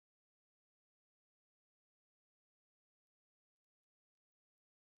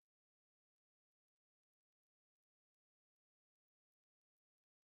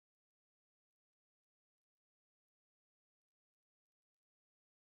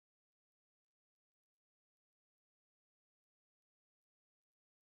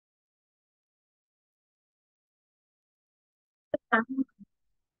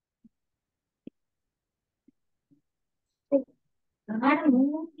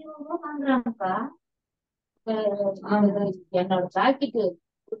வாங்குறாங்கப்பா. என்னோட ஜாக்கெட்டு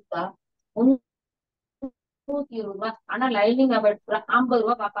கொடுத்தா ₹120. ஆனா லைனிங் அவ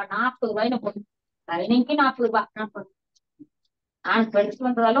 ₹50 பாப்பா, ₹40 போட்டு லைனிங்க்கு ₹40. நான் படிச்சு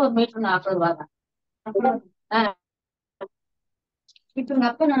வந்ததால ஒரு மீட்டர் ₹40 தான். இப்ப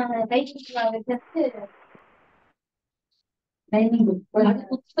அப்ப நான் லைனிங் அது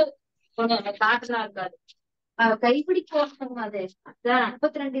குத்து கொஞ்சம் காட்டுலாம் இருக்காது. கைப்பிடி போட்டோம். அது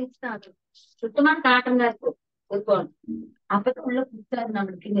 52 இன்ச் தான். அது சுத்தமான காட்டன் தான் இருக்கும். அப்பதான் உள்ள குத்தாது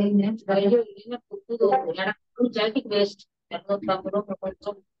நம்மளுக்கு. இல்லைன்னா குத்துது. எனக்கு ஜாக்கெட் வேஸ்ட். ₹250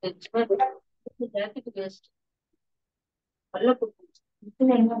 கொஞ்சம் ஜாக்கெட் வேஸ்ட். நல்ல குத்து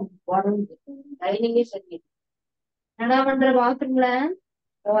லைனிங்கே சரி. என்னடா பண்ற பாத்ரூம்ல?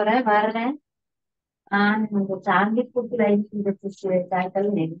 போறேன் வரேன். ஜாக்கெட் குடுத்து லைனிங்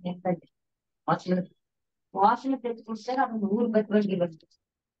சாயங்காலம் வாசல் வாசல தேடி குடிச்சா அவங்க 100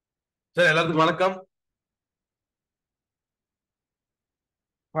 சார் எல்லாத்துக்கும் வணக்கம்.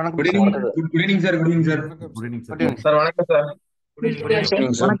 வணக்கம் சார். வணக்கம் சார்.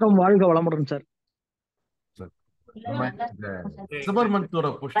 வணக்கம், வாழ்க வளமுடன் சார். டிசம்பர் மந்தோட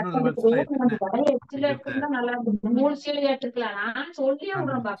பொசிஷனல் லெவல்ஸ்ல நல்லா இருக்கும். 3 சீலை ஏற்றுக்கலாம். நான் சொல்லியே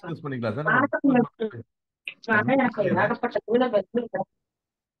விடுறேன் பாப்பா. டிஸ்கஸ் பண்ணிக்கலாம் சார்.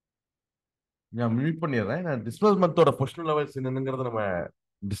 நான் மியூட் பண்ணிடுறேன். நான் டிசம்பர் மந்தோட பொசிஷனல் லெவல்ஸ் என்னங்கிறத நம்ம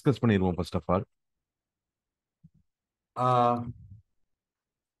டிஸ்கஸ் பண்ணிடுவோம். First of all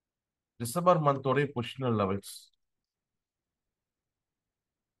December மந்தோட positional levels.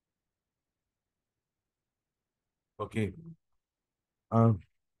 Okay.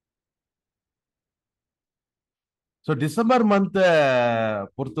 So December மந்த்தை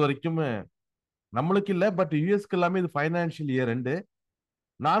பொறுத்த வரைக்கும் நம்மளுக்கு இல்லை, பட் யூஎஸ்க்கு எல்லாமே இது ஃபைனான்சியல் இயர் எண்டு.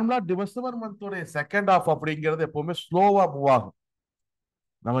 நார்மலா டிசம்பர் மந்தோட செகண்ட் ஹாஃப் அப்படிங்கிறது எப்பவுமே ஸ்லோவா மூவ் ஆகும்.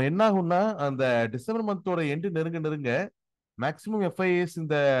 நம்ம என்ன ஆகும்னா, அந்த டிசம்பர் மந்தோட எண்டு நெருங்க மேக்சிமம் எஃப்ஐஎஸ்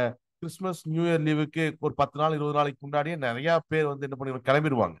இந்த கிறிஸ்துமஸ் நியூ இயர் லீவுக்கு ஒரு 10 நாள் 20 நாளைக்கு முன்னாடியே நிறைய பேர் வந்து என்ன பண்ணி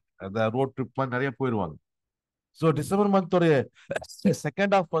கிளம்பிடுவாங்க. அந்த ரோட் ட்ரிப் மாதிரி நிறைய போயிடுவாங்க. ஸோ டிசம்பர் மந்தோட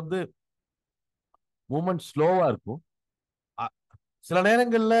செகண்ட் ஹாஃப் வந்து மூவ்மெண்ட் ஸ்லோவா இருக்கும். சில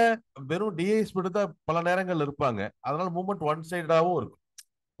நேரங்கள்ல வெறும் டிஐஸ் மட்டும் தான் பல நேரங்கள்ல இருப்பாங்க. அதனால மூவ்மெண்ட் ஒன் சைடாவும் இருக்கும்,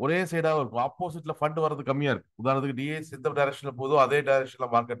 ஒரே சைடாவும் இருக்கும். ஆப்போசிட்ல ஃபண்ட் வர்றது கம்மியா இருக்கு. உதாரணத்துக்கு டிஐஸ் எந்த டைரக்ஷன்ல போதோ அதே டைரக்ஷன்ல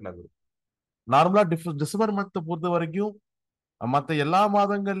மார்க்கெட் நகரும். நார்மலா டிசம்பர் மந்த்தை பொறுத்த வரைக்கும் மற்ற எல்லா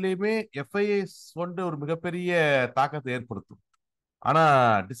மாதங்கள்லயுமே எஃப்ஐஎஸ் வந்து ஒரு மிகப்பெரிய தாக்கத்தை ஏற்படுத்தும். ஆனா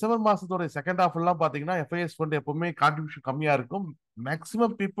டிசம்பர் மாசத்தோட செகண்ட் ஹாஃப் எல்லாம் பாத்தீங்கன்னா எஃப்ஐஎஸ் ஃபண்ட் எப்பவுமே கான்ட்ரிபியூஷன் கம்மியா இருக்கும்.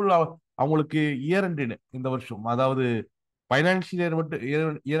 மேக்சிமம் பீப்புள் அவங்களுக்கு இயர் எண்ட் இந்த வருஷம், அதாவது பைனான்சியல்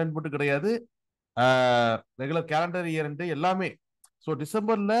இயர் எண்ட் மட்டும் கிடையாது, ரெகுலர் கேலண்டர் இயர் எண்ட் எல்லாமே. ஸோ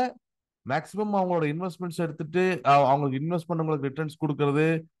டிசம்பர்ல மேக்சிமம் அவங்களோட இன்வெஸ்ட்மெண்ட்ஸ் எடுத்துட்டு அவங்களுக்கு இன்வெஸ்ட் பண்ணவங்களுக்கு ரிட்டர்ன்ஸ் கொடுக்கறது,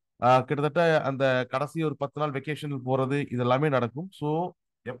 கிட்டத்தட்ட அந்த கடைசி ஒரு 10 நாள் வெக்கேஷன் போறது, இதெல்லாமே நடக்கும். ஸோ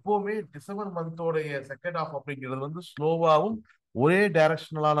எப்பவுமே டிசம்பர் மந்தோடைய செகண்ட் ஹாஃப் அப்படிங்கிறது வந்து ஸ்லோவாகவும் ஒரே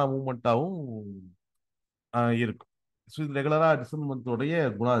டைரக்ஷனலான மூவ்மெண்ட்டாகவும் இருக்கும். ஸோ இது ரெகுலரா டிசம்பர் மந்தோடைய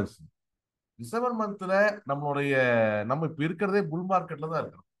குணாதிசயம். டிசம்பர் மந்த்ல நம்ம இப்ப இருக்கிறதே புல் மார்க்கெட்ல தான்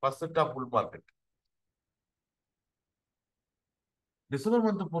இருக்கிறோம். First set of bull market. December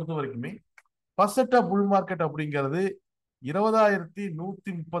month பொறுத்த வரைக்குமே first set of bull market அப்படிங்கிறது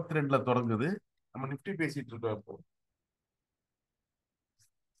 20,132ல தொடங்குது. நம்ம நிப்டி பேசிட்டு இருக்கோம். இப்போ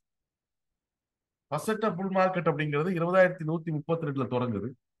first set of bull market அப்படிங்கிறது 20,132ல தொடங்குது.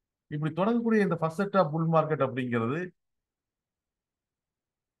 இப்படி தொடங்கக்கூடிய இந்த first set of bull market அப்படிங்கிறது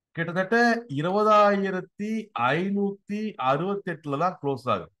கிட்டத்தட்ட 20,568ல தான் க்ளோஸ்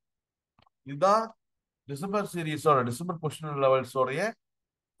ஆகுது. இதுதான் December சீரீஸோட December positional லெவல்ஸோடைய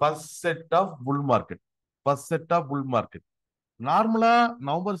first set of bull market. First set of bull market. நார்மலா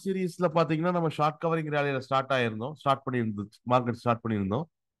நவம்பர் சீரீஸ்ல பாத்தீங்கன்னா நம்ம ஷார்ட் கவரிங் ரேலியில ஸ்டார்ட் பண்ணியிருந்தோம்.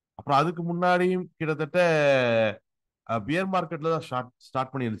 அப்புறம் அதுக்கு முன்னாடியும் கிட்டத்தட்ட பியர் மார்க்கெட்ல தான்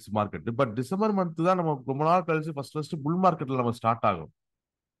start பண்ணிருந்துச்சு market. But December month தான் நம்ம ரொம்ப நாள் கழிச்சு ஃபர்ஸ்ட் புல் மார்க்கெட்ல நம்ம ஸ்டார்ட் ஆகும்.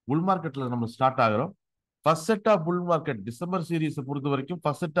 புல் மார்க்கெட்ல நம்ம ஸ்டார்ட் ஆகிறோம். First set of bull market December series பொறுத்த வரைக்கும்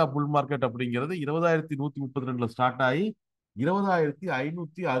first set of bull market அப்படிங்கிறது 20,132ல ஸ்டார்ட் ஆகி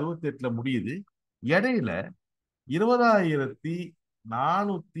 20,568ல முடியுது. இடையில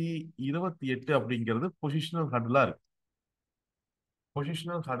 20,428 அப்படிங்கிறது பொசிஷனல் ஹேண்டிலா இருக்கு.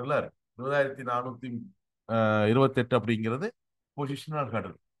 20,428 அப்படிங்கிறது பொசிஷனல்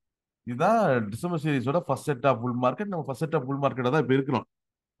ஹேண்டில். இதுதான் December சீரீஸோட first set of bull market. நம்ம ஃபர்ஸ்ட் செட் ஆஃப் புல் மார்க்கெட்ல தான் இப்ப இருக்கிறோம்.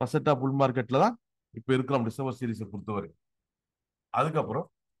 ஃபர்ஸ்ட் செட் ஆஃப் புல் மார்க்கெட்ல தான் இப்ப இருக்கிறோம் டிசம்பர் சீரீஸை பொறுத்தவரை. அதுக்கப்புறம்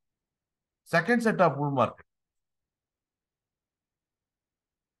second set of bull market.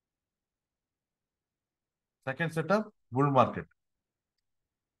 Second set of bull market.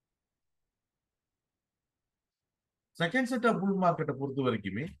 Second set of புல் மார்க்கெட்டை பொறுத்த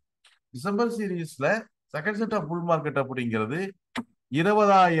வரைக்குமே டிசம்பர் சீரீஸ்ல second set of bull market அப்படிங்கிறது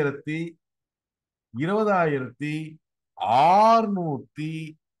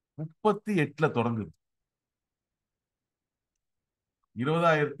 20,638 தொடங்குது.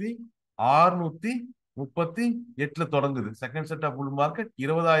 20,638 தொடங்குது. Second set of bull market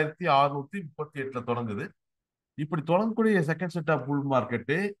 20,638 தொடங்குது. இப்படி தொடங்கக்கூடிய second set of bull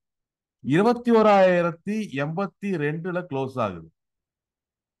market 21,082 close ஆகுது.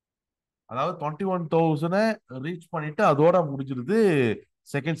 அதாவது 21,000 ரீச் பண்ணிட்டு அதோட முடிஞ்சிருது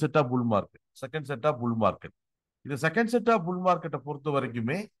second set of bull market. Second set of bull market. இந்த செகண்ட் செட் ஆஃப் புல் மார்க்கெட்டை பொறுத்த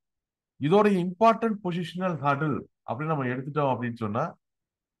வரைக்குமே இதோட இம்பார்ட்டன்ட் பொசிஷனல் ஹர்டில் அப்படின்னு நம்ம எடுத்துட்டோம் அப்படின்னு சொன்னா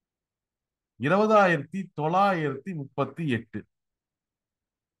 20,938.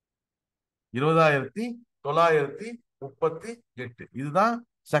 20,938 இதுதான்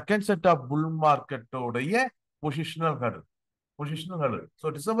second set of pull மார்க்கெட்டோடைய positional ஹர்டில். Positional ஹர்டில். So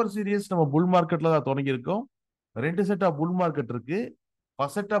December serious நம்ம புல் மார்க்கெட்ல தான் தொடங்கி இருக்கோம். ரெண்டு செட் ஆஃப் புல் மார்க்கெட் இருக்கு.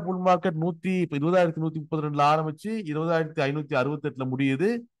 First set of bull market 20,132 ஆரம்பிச்சு 20,568 முடியுது.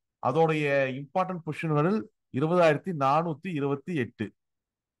 அதோடைய important position ஹர்டில் 20,428.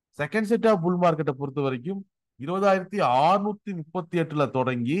 Second set of புல் மார்க்கெட்டை பொறுத்த வரைக்கும் 20,638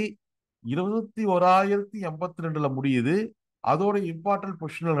 தொடங்கி 21,082 முடியுது. அதோட இம்பார்ட்டன்ட்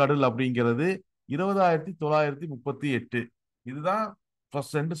பொசிஷனல் ஹர்டில் அப்படிங்கிறது 20,938. இதுதான்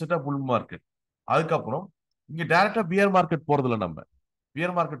ஃபர்ஸ்ட் ரெண்டு செட் ஆஃப் புல் மார்க்கெட். அதுக்கப்புறம் இங்க டைரக்டா பியர் மார்க்கெட் போறது இல்லை. நம்ம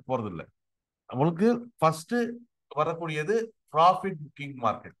பியர் மார்க்கெட் போறது இல்லை. நம்மளுக்கு ஃபர்ஸ்ட் வரக்கூடியது ப்ராஃபிட் புக்கிங்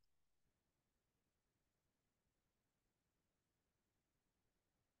மார்க்கெட்.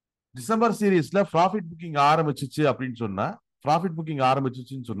 டிசம்பர் சீரீஸ்ல ப்ராஃபிட் புக்கிங் ஆரம்பிச்சிச்சு அப்படின்னு சொன்னா ப்ராஃபிட் புக்கிங்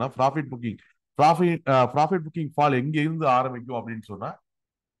ஆரம்பிச்சிச்சுன்னு சொன்னா ப்ராஃபிட் புக்கிங் ஃபால் எங்க இருந்து ஆரம்பிக்கும் அப்படின்னு சொன்னா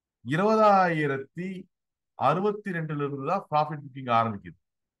 20,062 இருந்து தான் ப்ராஃபிட் புக்கிங் ஆரம்பிக்குது.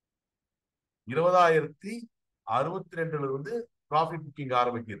 20,062 இருந்து ப்ராஃபிட் புக்கிங்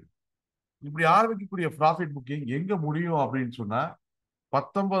ஆரம்பிக்குது. இப்படி ஆரம்பிக்கக்கூடிய ப்ராஃபிட் புக்கிங் எங்க முடியும் அப்படின்னு சொன்னா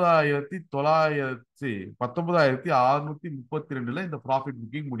 19,632 இந்த ப்ராஃபிட்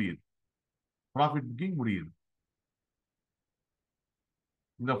புக்கிங் முடியுது. ப்ராஃபிட் புக்கிங் முடியுது.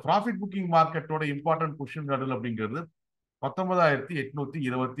 இந்த ப்ராஃபிட் புக்கிங் மார்க்கெட்டோட இம்பார்ட்டன்ட் பொசிஷன் ஹர்டில் அப்படிங்கிறது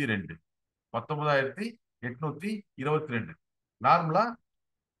 19,822. 19,822. நார்மலா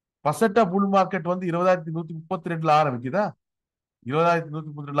first set of bull market வந்து 20,132 ஆரம்பிக்குதா?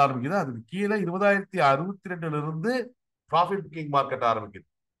 20,132 ஆரம்பிக்குதா? அதுக்கு கீழே 20,062 இருந்து ப்ராஃபிட் புக்கிங் மார்க்கெட் ஆரம்பிக்குது.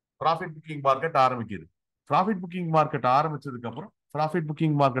 ப்ராஃபிட் புக்கிங் மார்க்கெட் ஆரம்பிக்குது. ப்ராஃபிட் புக்கிங் மார்க்கெட் ஆரம்பிச்சதுக்கு அப்புறம்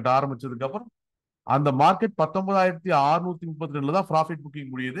அந்த மார்க்கெட் 19,632 தான் ப்ராஃபிட் புக்கிங்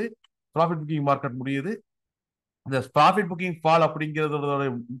முடியுது. ப்ராஃபிட் புக்கிங் மார்க்கெட் முடியுது. இந்த ப்ராஃபிட் புக்கிங் ஃபால் அப்படிங்கிறதோட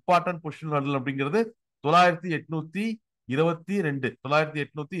இம்பார்ட்டன்ட் பொசிஷன் ஹர்டில் அப்படிங்கிறது 9,822.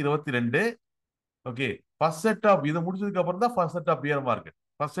 9,822. ஓகே. ஃபர்ஸ்ட் செட் ஆஃப் இதை முடிச்சதுக்கு அப்புறம் தான் first set of pier market.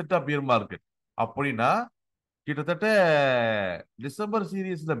 First set of pier market. அப்படின்னா கிட்டத்தட்ட டிசம்பர்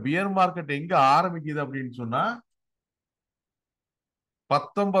சீரீஸ்ல பியர் மார்க்கெட் எங்க ஆரம்பிக்குது அப்படின்னு சொன்னா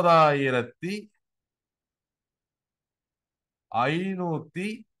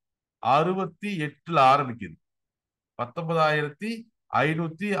 19,568 ஆரம்பிக்குது.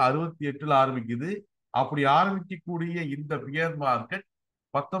 19,568 ஆரம்பிக்குது. அப்படி ஆரம்பிக்கக்கூடிய இந்த பியர் மார்க்கெட்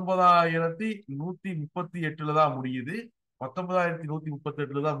 19,138 தான் முடியுது.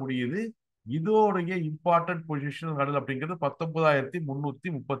 19,138 தான் முடியுது. இதோடைய இம்பார்ட்டன்ட் பொசிஷன் ஹர்டில் அப்படிங்கிறது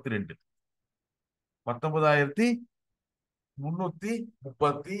 19,332.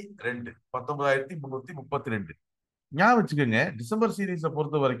 19,332. 19,332. ஞாபகம் வச்சுக்கோங்க. டிசம்பர் சீரீஸை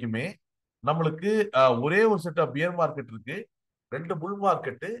பொறுத்த வரைக்குமே நம்மளுக்கு ஒரே ஒரு செட் ஆஃப் பியர் மார்க்கெட் இருக்கு. ரெண்டு புல்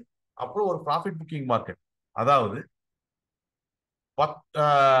மார்க்கெட்டு, அப்புறம் ஒரு ப்ராஃபிட் புக்கிங் மார்க்கெட். அதாவது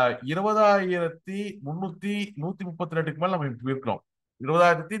 20,332 மேல நம்ம இருக்கிறோம்.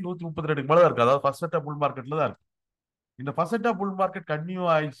 20,132 மேல தான் இருக்கு. அதாவது ஃபர்ஸ்ட் செட் ஆஃப் புல் மார்க்கெட்ல தான் இருக்கு. இந்த first set of bull market continue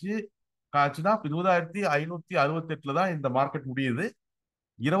ஆச்சுன்னா 20,568 தான் இந்த மார்க்கெட் முடியுது.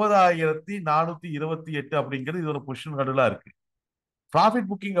 20,428 அப்படிங்கிறது இதோட பொசிஷன் ஹர்டிலா இருக்கு. ப்ராஃபிட்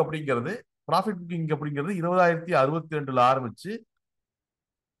புக்கிங் அப்படிங்கிறது 20,062 ஆரம்பிச்சு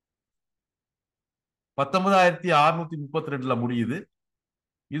 19,632 முடியுது.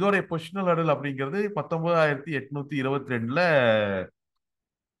 இதோடைய பொசிஷனல் ஹர்டில் அப்படிங்கிறது 19,822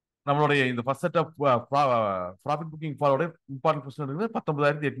 நம்மளுடைய இந்த first set of profit booking ஃபாலோட important position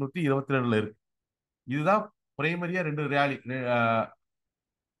 19,822 இருக்கு. இதுதான் பிரைமரியா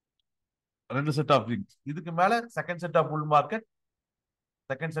ரெண்டு செட் ஆஃப் திங்ஸ். இதுக்கு மேல second set of bull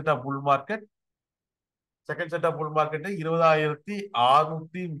market second set of bull market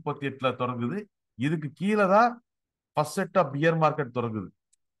 20,638 தொடங்குது. இதுக்கு கீழே தான் first set of pier market தொடங்குது.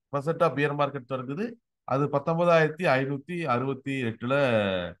 First set of pier market தொடங்குது. அது 19,568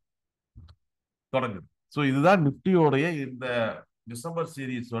 தொடங்குது. ஸோ இதுதான் நிப்டியோடைய இந்த டிசம்பர்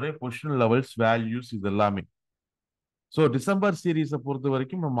சீரீஸோடைய பொசிஷனல் லெவல்ஸ், வேல்யூஸ் இது எல்லாமே. ஸோ டிசம்பர் சீரீஸை பொறுத்த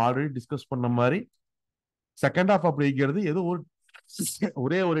வரைக்கும் நம்ம ஆல்ரெடி டிஸ்கஸ் பண்ண மாதிரி செகண்ட் ஹாஃப் அப்படிங்கிறது ஏதோ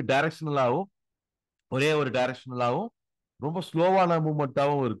ஒரே ஒரு டைரக்ஷனலாகவும் ரொம்ப ஸ்லோவான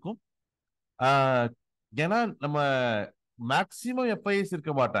மூவ்மெண்ட்டாகவும் இருக்கும். ஏன்னா நம்ம மேக்சிமம் எஃப்ஐஎஸ்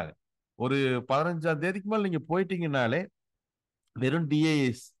இருக்க மாட்டாங்க. ஒரு 15ஆம் தேதிக்கு மேல நீங்க போயிட்டீங்கன்னாலே வெறும்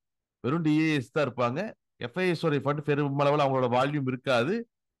டிஏஎஸ் தான் இருப்பாங்க. எஃப்ஐஎஸ் உடைய ஃபண்ட் பெருமளவில் அவங்களோட வால்யூம் இருக்காது.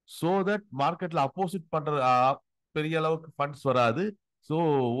 ஸோ தட் மார்க்கெட்ல அப்போசிட் பண்ற பெரிய அளவுக்கு ஃபண்ட்ஸ் வராது. ஸோ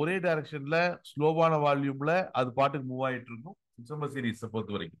ஒரே டைரக்ஷன்ல ஸ்லோவான வால்யூம்ல அது பாட்டுக்கு மூவ் ஆயிட்டு இருக்கும் டிசம்பர் சீரீஸை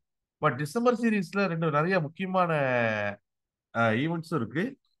பொறுத்த வரைக்கும். பட் டிசம்பர் சீரீஸ்ல நிறைய முக்கியமான ஈவெண்ட்ஸும் இருக்கு.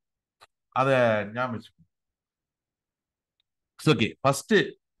 அதை ஞாபகம். ஓகே, ஃபர்ஸ்ட்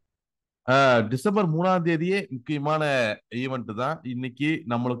டிசம்பர் 3ஆம் தேதியே முக்கியமான ஈவெண்ட் தான். இன்னைக்கு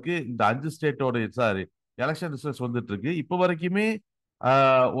நம்மளுக்கு இந்த 5 ஸ்டேட்டோட எலெக்ஷன் ரிசல்ட்ஸ் வந்துட்டு இருக்கு. இப்போ வரைக்குமே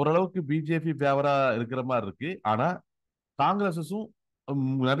ஓரளவுக்கு பிஜேபி ஃபேவரா இருக்கிற மாதிரி இருக்கு. ஆனா காங்கிரஸும்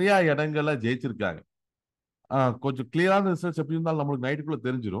நிறைய இடங்கள்ல ஜெயிச்சிருக்காங்க. கொஞ்சம் கிளியரான ரிசல்ட்ஸ் எப்படி இருந்தாலும் நம்மளுக்கு நைட்டுக்குள்ள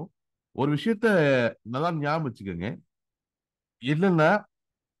தெரிஞ்சிடும். ஒரு விஷயத்த நல்லா ஞாபகம் வச்சுக்கோங்க. என்னன்னா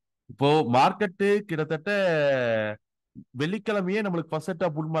இப்போ மார்க்கெட்டு கிட்டத்தட்ட வெள்ளிக்கிழமையே நம்மளுக்கு first set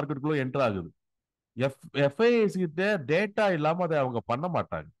of pull மார்க்கெட்டுக்குள்ள enter ஆகுது. எஃப்ஐஎஸ் கிட்ட டேட்டா இல்லாம அதை அவங்க பண்ண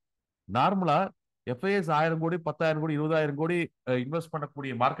மாட்டாங்க. நார்மலா எஃப்ஐஎஸ் 1000 கோடி 10,000 கோடி 20,000 கோடி இன்வெஸ்ட்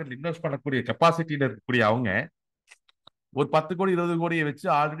பண்ணக்கூடிய மார்க்கெட்ல இன்வெஸ்ட் பண்ணக்கூடிய கெப்பாசிட்டியில இருக்கக்கூடிய அவங்க ஒரு 10 கோடி 20 கோடியை வச்சு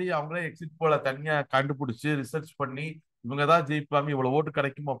ஆல்ரெடி அவங்களே எக்ஸிட் போல தனியா கண்டுபிடிச்சு ரிசர்ச் பண்ணி இவங்க தான் ஜெயிப்பாங்க, இவ்வளவு ஓட்டு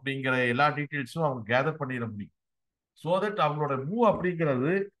கிடைக்கும் அப்படிங்கிற எல்லா டீட்டெயில்ஸும் அவங்க கேதர் பண்ணிட முடியும். ஸோ தட் அவங்களோட மூவ்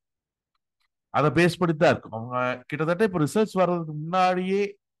அப்படிங்கிறது அதை பேஸ் பண்ணி தான் இருக்கும். அவங்க கிட்டத்தட்ட இப்போ ரிசர்ச் வர்றதுக்கு முன்னாடியே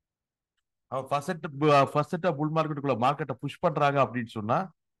ஃபர்ஸ்ட் செட் ஆஃப் புல் மார்க்கெட்டுக்குள்ள மார்க்கெட்டை புஷ் பண்றாங்க அப்படின்னு சொன்னா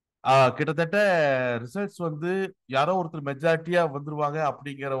கிட்டத்தட்ட ரிசல்ட்ஸ் யாரோ ஒருத்தர் மெஜாரிட்டியா வந்துருவாங்க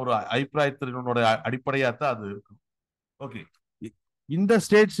அப்படிங்கிற ஒரு அபிப்பிராயத்தினோட அடிப்படையா தான் அது இருக்கும். ஓகே, இந்த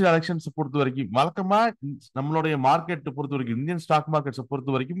ஸ்டேட்ஸ் எலெக்ஷன்ஸ் பொறுத்த வரைக்கும் வழக்கமா நம்மளுடைய மார்க்கெட் பொறுத்த வரைக்கும் இந்தியன் ஸ்டாக் மார்க்கெட்ஸை பொறுத்த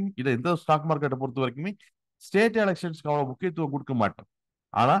வரைக்கும் இல்ல எந்த ஸ்டாக் மார்க்கெட்டை பொறுத்த வரைக்குமே ஸ்டேட் எலெக்ஷன்ஸ்க்கு அவ்வளவு முக்கியத்துவம் கொடுக்க மாட்டோம்.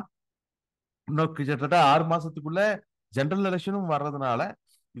 ஆனா இன்னும் கிட்டத்தட்ட 6 மாசத்துக்குள்ள ஜெனரல் எலெக்ஷனும் வர்றதுனால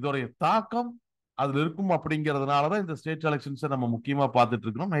இதோடைய தாக்கம் அதுல இருக்கும். அப்படிங்கிறதுனாலதான் இந்த ஸ்டேட் எலெக்ஷன்ஸை நம்ம முக்கியமா பார்த்துட்டு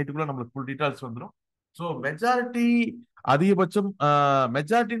இருக்கிறோம். நைட்டுக்குள்ள நம்மளுக்கு ஃபுல் டீடைல்ஸ் வந்துடும். ஸோ மெஜாரிட்டி அதிகபட்சம்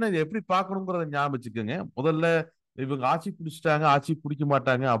மெஜாரிட்டின்னு இதை எப்படி பார்க்கணுங்கிறத ஞாபகம் வச்சுக்கோங்க. முதல்ல இவங்க ஆட்சி பிடிச்சிட்டாங்க, ஆட்சி பிடிக்க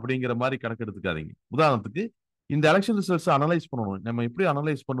மாட்டாங்க அப்படிங்கிற மாதிரி கணக்கு எடுத்துக்காதீங்க. உதாரணத்துக்கு இந்த எலெக்ஷன் ரிசல்ட்ஸ் அனலைஸ் பண்ணணும். நம்ம எப்படி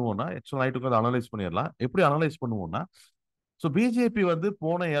அனலைஸ் பண்ணுவோம்னா ஆக்சுவல் நைட்டுக்கு அதை அனலைஸ் பண்ணிடலாம். எப்படி அனலைஸ் பண்ணுவோம்னா ஸோ பிஜேபி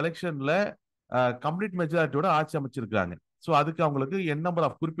போன எலெக்ஷன்ல கம்ப்ளீட் மெஜாரிட்டியோட ஆட்சி அமைச்சிருக்காங்க. ஸோ அதுக்கு அவங்களுக்கு நம்பர்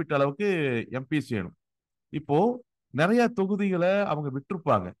ஆஃப் குறிப்பிட்ட அளவுக்கு எம்பிஸ் வேணும். இப்போ நிறைய தொகுதிகளை அவங்க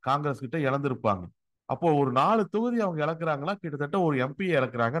விட்டுருப்பாங்க, காங்கிரஸ் கிட்ட இழந்திருப்பாங்க. அப்போ ஒரு 4 தொகுதி அவங்க இழக்கிறாங்கன்னா கிட்டத்தட்ட ஒரு எம்பி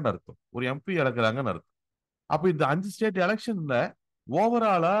இழக்கிறாங்கன்னு அர்த்தம். அப்போ இந்த 5 ஸ்டேட் எலெக்ஷன்ல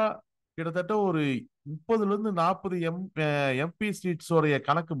ஓவராலா கிட்டத்தட்ட ஒரு 30-40 எம்பி சீட்ஸோடைய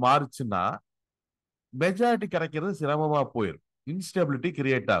கணக்கு மாறுச்சுன்னா மெஜாரிட்டி கிடைக்கிறது சிரமமா போயிடும், இன்ஸ்டபிலிட்டி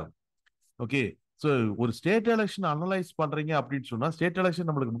கிரியேட் ஆகும். ஓகே, ஸோ ஒரு ஸ்டேட் எலெக்ஷன் அனலைஸ் பண்றீங்க அப்படின்னு சொன்னா ஸ்டேட் எலெக்ஷன்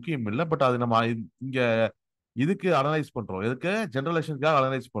நம்மளுக்கு முக்கியம் இல்லை. பட் அது நம்ம இங்க இதுக்கு அனலைஸ் பண்றோம், எதுக்கு ஜெனரல் எலெக்ஷனுக்காக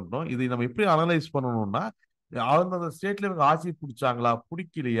அனலைஸ் பண்றோம். இது நம்ம எப்படி அனலைஸ் பண்ணணும்னா அந்த ஸ்டேட்ல இவங்க ஆட்சி பிடிச்சாங்களா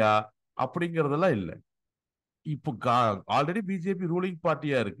பிடிக்கலையா அப்படிங்கறதெல்லாம் இல்லை. இப்போ ஆல்ரெடி பிஜேபி ரூலிங்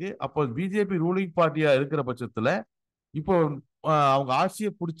பார்ட்டியா இருக்கு. அப்போ பிஜேபி ரூலிங் பார்ட்டியா இருக்கிற பட்சத்துல இப்போ அவங்க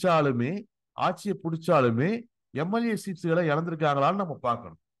ஆட்சியை பிடிச்சாலுமே எம்எல்ஏ சீட்ஸ்களை இழந்திருக்காங்களான்னு நம்ம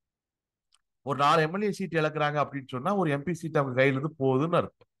பார்க்கணும். ஒரு 4 எம்எல்ஏ சீட் இழக்கிறாங்க அப்படின்னு சொன்னா ஒரு எம்பி சீட் அவங்க கையில இருந்து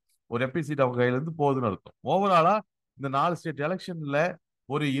போகுதுன்னு அர்த்தம். ஓவராலா இந்த 4 ஸ்டேட் எலெக்ஷன்ல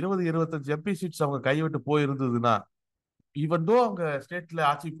ஒரு 20-25 எம்பி சீட்ஸ் அவங்க கைவிட்டு போயிருந்ததுன்னா ஈவன் அவங்க ஸ்டேட்ல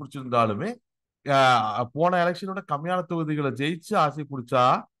ஆட்சி பிடிச்சிருந்தாலுமே போன எலெக்ஷனோட கம்மியான தொகுதிகளை ஜெயிச்சு ஆட்சி பிடிச்சா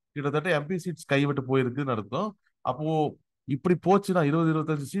கிட்டத்தட்ட எம்பி சீட்ஸ் கைவிட்டு போயிருக்குன்னு அர்த்தம். அப்போ இப்படி போச்சுன்னா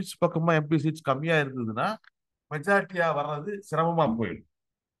 20-25 சீட்ஸ் பக்கமா எம்பி சீட்ஸ் கம்மியா இருந்ததுன்னா மெஜாரிட்டியா வர்றது சிரமமா போயிடும்.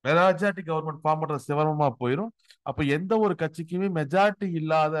 மெஜாரிட்டி கவர்மெண்ட் ஃபார்ம் பண்றது சிரமமா போயிடும். அப்ப எந்த ஒரு கட்சிக்குமே மெஜாரிட்டி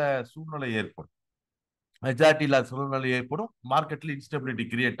இல்லாத சூழ்நிலை ஏற்படும். மார்க்கெட்ல இன்ஸ்டபிலிட்டி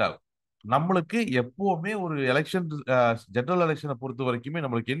கிரியேட் ஆகும். நம்மளுக்கு எப்பவுமே ஒரு எலெக்ஷன் ஜெனரல் எலெக்ஷனை பொறுத்த வரைக்குமே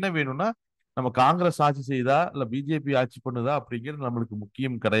நம்மளுக்கு என்ன வேணும்னா நம்ம காங்கிரஸ் ஆட்சி செய்தா இல்ல பிஜேபி ஆட்சி பண்ணுதா அப்படிங்கிறது நம்மளுக்கு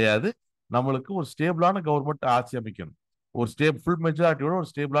முக்கியம் கிடையாது. நம்மளுக்கு ஒரு ஸ்டேபிளான கவர்மெண்ட் ஆட்சி அமைக்கணும். ஒரு ஃபுல் மெஜாரிட்டியோட ஒரு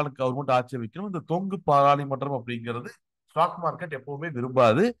ஸ்டேபிளான கவர்மெண்ட் ஆட்சி வைக்கணும். இந்த தொங்கு பாராளுமன்றம் அப்படிங்கிறது ஸ்டாக் மார்க்கெட் எப்பவுமே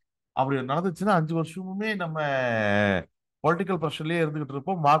விரும்பாது. அப்படி நடந்துச்சுன்னா 5 வருஷமுமே நம்ம பொலிட்டிக்கல் ப்ரெஷர்லயே இருந்துகிட்டு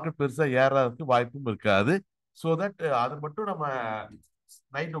இருப்போம். மார்க்கெட் பெருசா ஏறதுக்கு வாய்ப்பும் இருக்காது. ஸோ தட் அது மட்டும் நம்ம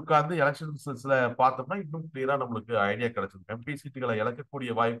நைட் உட்கார்ந்து எலெக்ஷன் ரிசல்ட்ஸ்ல பார்த்தோம்னா இன்னும் கிளியரா நம்மளுக்கு ஐடியா கிடைச்சிருக்கும். எம்பி சீட்டுகளை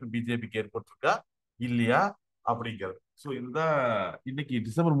இழக்கக்கூடிய வாய்ப்பு பிஜேபிக்கு ஏற்பட்டிருக்கா இல்லையா அப்படிங்கிறது. ஸோ இதுதான் இன்னைக்கு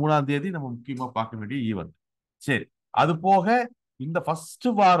டிசம்பர் 3ஆம் தேதி நம்ம முக்கியமா பார்க்க வேண்டிய ஈவெண்ட். சரி, அது போக இந்த ஃபர்ஸ்ட்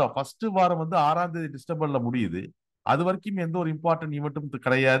வாரம் வந்து 6ஆம் தேதி டிசம்பர்ல முடியுது. அது வரைக்கும் எந்த ஒரு இம்பார்ட்டன்ட் ஈவெண்ட்டும்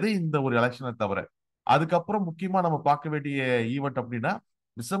கிடையாது இந்த ஒரு எலெக்ஷனை தவிர. அதுக்கப்புறம் முக்கியமா நம்ம பார்க்க வேண்டிய ஈவெண்ட் அப்படின்னா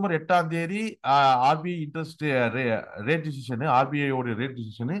டிசம்பர் 8ஆம் தேதி RBI interest rate decision, ஆர்பிஐயோட rate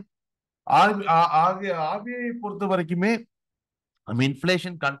decision. RBI பொறுத்த வரைக்குமே நம்ம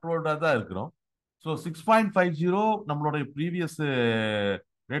இன்ஃபிளேஷன் கண்ட்ரோல்டா தான் இருக்கிறோம். ஸோ 6.50 நம்மளுடைய previous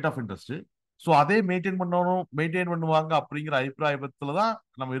rate of interest. So அதே மெயின்டைன் பண்ணுவாங்க அப்படிங்கிற அபிப்பிராயத்துல தான்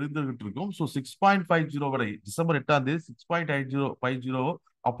நம்ம இருந்துகிட்டு இருக்கோம். ஸோ 6.50 வரை டிசம்பர் 8ஆம் தேதி 6.50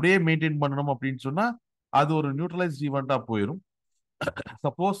 அப்படியே மெயின்டைன் பண்ணணும் அப்படின்னு சொன்னா அது ஒரு நியூட்ரலைஸ்ட் ஈவெண்டா போயிடும்.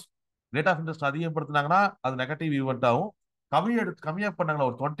 சப்போஸ் ரேட் ஆஃப் இன்ட்ரெஸ்ட் அதிகப்படுத்தினாங்கன்னா அது நெகட்டிவ் ஈவெண்ட் ஆகும். கம்மியா பண்ணாங்களா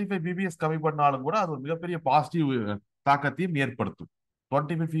ஒரு 25 பிபிஎஸ் கம்மி பண்ணாலும் கூட அது ஒரு மிகப்பெரிய பாசிட்டிவ் தாக்கத்தையும் ஏற்படுத்தும்.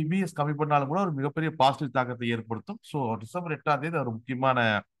 25 பிபிஎஸ் கம்மி பண்ணாலும் கூட ஒரு மிகப்பெரிய பாசிட்டிவ் தாக்கத்தை ஏற்படுத்தும். ஸோ டிசம்பர் 8ஆம் தேதி ஒரு முக்கியமான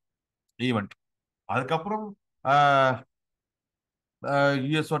ஈவெண்ட். அதுக்கப்புறம்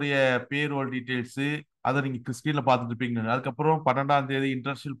யுஎஸ் உடைய பேரோல் டீடைல்ஸ் அதை நீங்க ஸ்கிரீன்ல பார்த்துட்டு இருப்பீங்க. அதுக்கப்புறம் 12ஆம் தேதி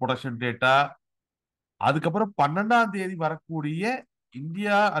இண்டஸ்ட்ரியல் ப்ரொடக்ஷன் டேட்டா. அதுக்கப்புறம் 12ஆம் தேதி வரக்கூடிய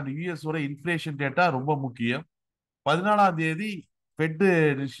இந்தியா அண்ட் யுஎஸ் உடைய இன்ஃபிளேஷன் டேட்டா ரொம்ப முக்கியம். 14ஆம் தேதி ஃபெட்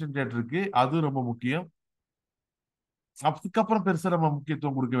டிசிஷன் டேட் இருக்கு, அது ரொம்ப முக்கியம். அதுக்கப்புறம் பெருசா நம்ம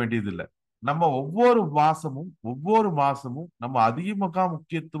முக்கியத்துவம் கொடுக்க வேண்டியது இல்லை. நம்ம ஒவ்வொரு மாசமும் நம்ம அதிகமாக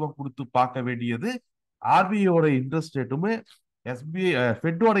முக்கியத்துவம் கொடுத்து பார்க்க வேண்டியது ஆர்பிஐயோட இன்ட்ரெஸ்ட் ரேட்டும் எஸ்பிஐ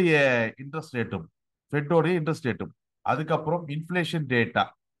ஃபெட்டோடைய இன்ட்ரெஸ்ட் ரேட்டும் அதுக்கப்புறம் inflation data,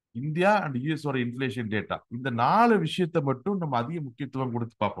 India and US ஓட இன்ஃபிளேஷன் டேட்டா. இந்த 4 விஷயத்தை மட்டும் நம்ம அதிக முக்கியத்துவம்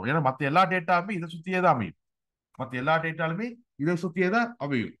கொடுத்து பார்ப்போம். ஏன்னா மற்ற எல்லா டேட்டாவுமே இதை சுத்தியே தான்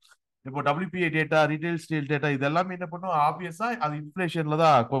அமையும். இப்போ WPI டேட்டா, ரீட்டைல் ஸ்டேல் டேட்டா இது எல்லாமே என்ன பண்ணும், ஆப்வியஸா அது இன்ஃபிளேஷன்ல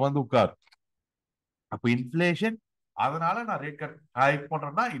தான் இப்போ வந்து உட்காரு. அப்போ இன்ஃபிளேஷன், அதனால நான் ரேட் கட் ஹைக்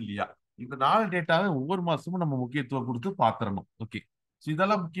பண்றேன்னா இல்லையா, இந்த 4 டேட்டாவை ஒவ்வொரு மாசமும் நம்ம முக்கியத்துவம் கொடுத்து பாத்துறணும். ஓகே,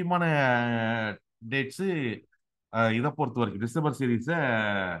 இதெல்லாம் முக்கியமான டேட்ஸ் இதை பொறுத்த வரைக்கும், டிசம்பர் சீரீஸை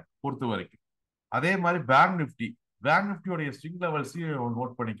பொறுத்த வரைக்கும். அதே மாதிரி பேங்க் நிஃப்டியோடைய ஸ்விங் லெவல்ஸையும்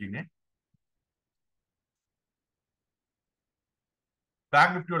நோட் பண்ணிக்கிங்க.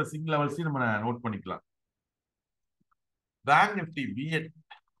 பேங்க் நிஃப்டியோட ஸ்விங் லெவல்ஸையும் நம்ம நோட் பண்ணிக்கலாம். பேங்க் நிஃப்டி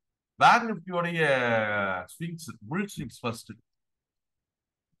பேங்க் நிஃப்டியோடைய ஸ்விங்ஸ், புல் ஸ்விங்ஸ் ஃபர்ஸ்ட்.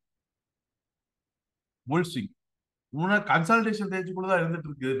 புல் ஸ்விங் கன்சல்டேஷன் ஸ்டேஜுக்குள்ள தான் இருந்துட்டு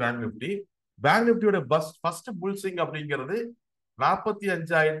இருக்கு பேங்க் நிஃப்டியோட ஃபர்ஸ்ட் புல் ஸ்விங் அப்படிங்கிறது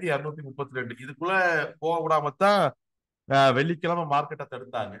 45,232. இதுக்குள்ள போக விடாமத்தான் வெள்ளிக்கிழமை மார்க்கெட்டை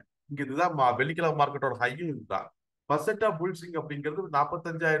தடுத்தாங்க. இங்க இதுதான் வெள்ளிக்கிழமை மார்க்கெட்டோட ஹையும் இதுதான். First set of pull swing அப்படிங்கிறது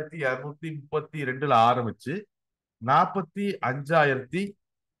 45,232 ஆரம்பிச்சு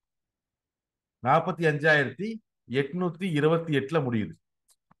 45,828 முடியுது.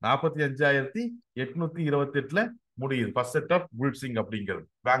 45,828 முடியுது first set of pull swing அப்படிங்கிறது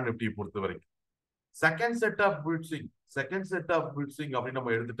பேங்க் நிஃப்டியை பொறுத்த வரைக்கும். Second set of pull swing அப்படின்னு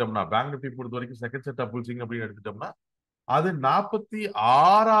நம்ம எடுத்துட்டோம்னா, பேங்க் நிஃப்டி பொறுத்த வரைக்கும் second set of pull swing அப்படின்னு எடுத்துட்டோம்னா அது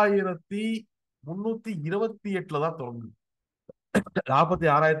 46,328 தான் தொடங்குது.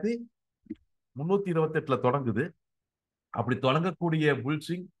 46,328 தொடங்குது. அப்படி தொடங்கக்கூடிய புல்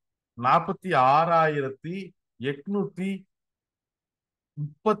ஸ்விங்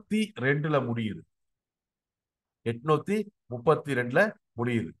 46,832 முடியுது. 832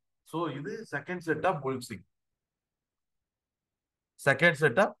 முடியுது. சோ இது second set of pull swing.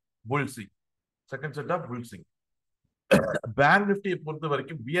 Bank நிஃப்டியை பொறுத்த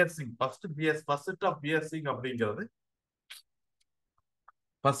வரைக்கும் ஃபர்ஸ்ட் செட் ஆஃப் அப்படிங்கிறது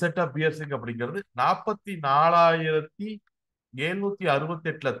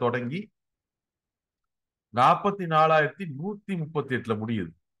 44,768 தொடங்கி 44,138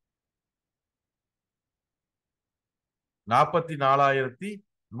 முடியுது.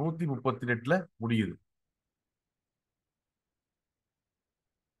 44,138 முடியுது.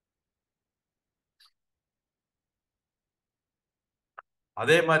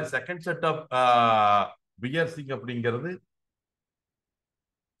 அதே மாதிரி செகண்ட் செட் ஆஃப் பியர்சிங் அப்படிங்கிறது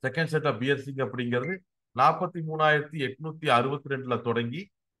 43,862 தொடங்கி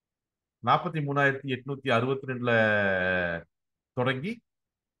 43,862 தொடங்கி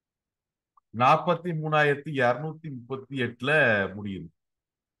 43,238 முடியுது.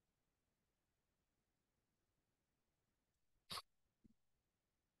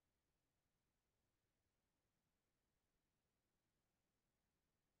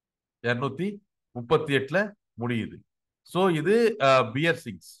 இருநூத்தி 38 முடியுது. சோ இது பியர்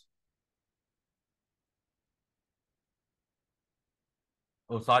சிங்ஸ்.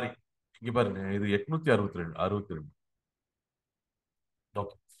 ஓ சாரி, இங்க பாருங்க, இது 862.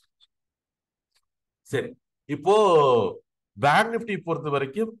 ஓகே, சரி. இப்போ பேங்க் நிப்டி பொறுத்த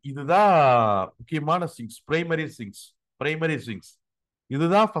வரைக்கும் இதுதான் முக்கியமான சிங்ஸ், பிரைமரி சிங்ஸ்.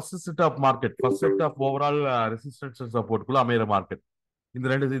 இதுதான் first set of market, first set of overall resistance சப்போர்ட்குள்ள அமைகிற market. இந்த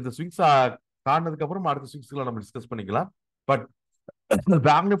ஸ்விங்ஸ் காரணதுக்கு அப்புறம் அடுத்த ஸ்விங்ஸ்களை நம்ம டிஸ்கஸ் பண்ணிக்கலாம். பட்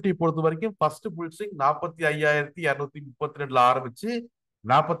பேங்க் நிப்டி பொறுத்த வரைக்கும் ஃபர்ஸ்ட் புல் ஸ்விங் 45,232 ஆரம்பிச்சு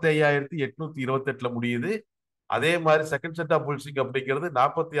 45,828 முடியுது. அதே மாதிரி second set of pull swing அப்படிங்கிறது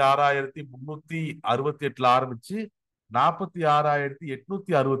 46,368 ஆரம்பிச்சு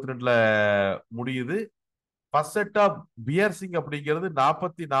 46,862 முடியுது. First set of pier Singh அப்படிங்கிறது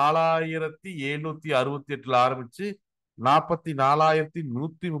 44,768 ஆரம்பிச்சு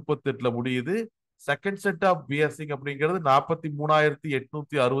 44,138 முடியுது. Second set of pier Singh அப்படிங்கிறது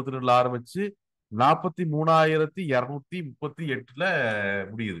 43,862 ஆரம்பிச்சு 43,238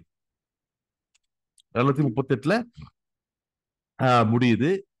 முடியுது. 238 முடியுது.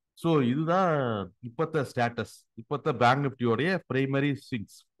 ஸோ இதுதான் இப்பத்த status, இப்பத்த bank நிப்டியோடைய primary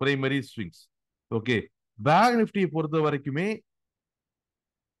swings. Okay, bank நிப்டியை பொறுத்த வரைக்குமே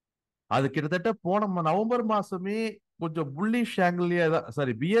அது கிட்டத்தட்ட போன நவம்பர் மாசமே கொஞ்சம் புல்லிஷ் ஆங்கிள்லயே தான்,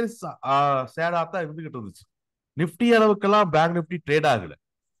 சாரி பியர்ஸ் சேடா தான் இருந்துகிட்டு இருந்துச்சு. நிப்டி அளவுக்கெல்லாம் பேங்க் நிப்டி ட்ரேட் ஆகல.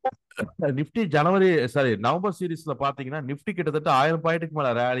 நிப்டி நவம்பர் சீரீஸ்ல பாத்தீங்கன்னா நிப்டி கிட்டத்தட்ட 1000 பாயிண்ட்டுக்கு மேல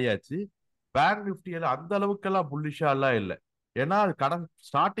ரேலி ஆச்சு. பேங்க் நிப்டி அந்த அளவுக்கெல்லாம் புல்லிஷா எல்லாம் இல்லை. ஏன்னா அது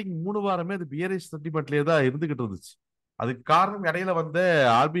ஸ்டார்டிங் 3 வாரமே அது பியரிஷ் சென்டிமெண்ட்லயே தான் இருந்துகிட்டு இருந்துச்சு. அதுக்கு காரணம் இடையில வந்த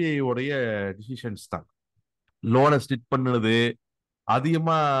ஆர்பிஐ உடைய டிசிஷன்ஸ் தான். லோனை ஸ்டிட் பண்ணுது,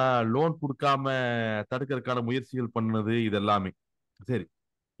 அதிகமா லோன் கொடுக்காம தடுக்கிறதுக்கான முயற்சிகள் பண்ணது, இது எல்லாமே சரி.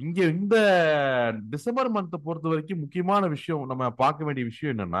 இங்க இந்த டிசம்பர் மந்த் பொறுத்த வரைக்கும் முக்கியமான விஷயம், நம்ம பார்க்க வேண்டிய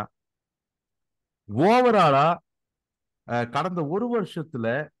விஷயம் என்னன்னா, ஓவராலா கடந்த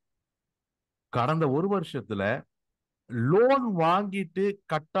ஒரு வருஷத்துல லோன் வாங்கிட்டு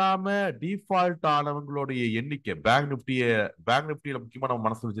கட்டாம டிஃபால்ட் ஆனவங்களுடைய எண்ணிக்கை பேங்க் நிப்டியில முக்கியமா நம்ம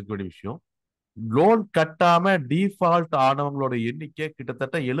மனசு வச்சிருக்க வேண்டிய விஷயம், லோன் கட்டாம டிஃபால்ட் ஆனவங்களோட எண்ணிக்கை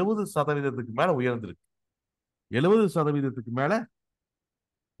கிட்டத்தட்ட 70% மேல உயர்ந்திருக்கு. 70% மேல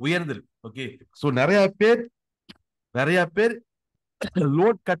உயர்ந்திருக்கு. ஓகே, சோ நிறைய பேர்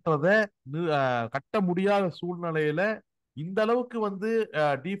லோன் கட்ட முடியாத சூழ்நிலையில இந்த அளவுக்கு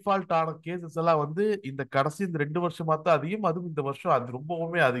டிஃபால்ட் ஆன கேசஸ் எல்லாம் இந்த கடைசி இந்த 2 வருஷமா தான் அதிகம். அதுவும் இந்த வருஷம் அது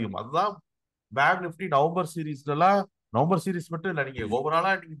ரொம்பவுமே அதிகம். அதுதான் பேங்க் நிப்டி நவம்பர் சீரிஸ் மட்டும் இல்ல, நீங்க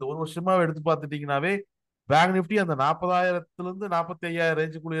ஓவராலா நீங்க இந்த ஒரு வருஷமா எடுத்து பார்த்துட்டீங்கன்னாவே பேங்க் நிப்டி அந்த 40,000 இருந்து 45,000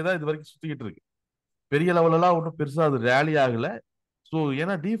 ரேஞ்சுக்குள்ளேயே தான் இது வரைக்கும் சுத்திக்கிட்டு இருக்கு. பெரிய லெவல் எல்லாம் ஒன்றும் பெருசா அது ரேலி ஆகல. ஸோ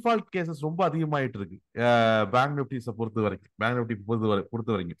ஏன்னா டிஃபால்ட் கேசஸ் ரொம்ப அதிகமாயிட்டு இருக்கு பேங்க் நிப்டிஸை பொறுத்த வரைக்கும்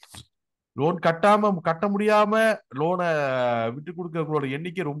லோன் கட்ட முடியாம லோனை விட்டு கொடுக்கறவங்களோட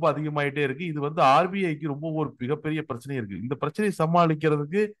எண்ணிக்கை ரொம்ப அதிகமாயிட்டே இருக்கு. இது ஆர்பிஐக்கு ரொம்ப ஒரு மிகப்பெரிய பிரச்சனை இருக்கு. இந்த பிரச்சனையை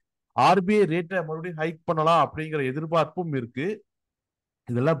சமாளிக்கிறதுக்கு ஆர்பிஐ ரேட்டை மறுபடியும் ஹைக் பண்ணலாம் அப்படிங்கிற எதிர்பார்ப்பும் இருக்கு.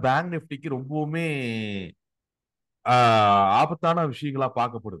 இதெல்லாம் பேங்க் நிப்டிக்கு ரொம்பவுமே ஆபத்தான விஷயங்களா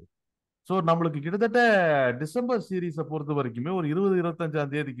பார்க்கப்படுது. ஸோ நம்மளுக்கு கிட்டத்தட்ட டிசம்பர் சீரீஸை பொறுத்த வரைக்குமே ஒரு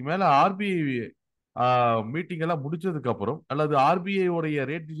 20-25ஆம் தேதிக்கு மேல ஆர்பிஐ மீட்டிங் எல்லாம் முடிச்சதுக்கு அப்புறம் அல்லது ஆர்பிஐ உடைய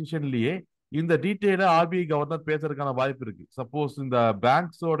ரேட் டிசிஷன்லயே இந்த டீட்டெயில ஆர்பிஐ கவர்னர் பேசுறதுக்கான வாய்ப்பு இருக்கு. சப்போஸ் இந்த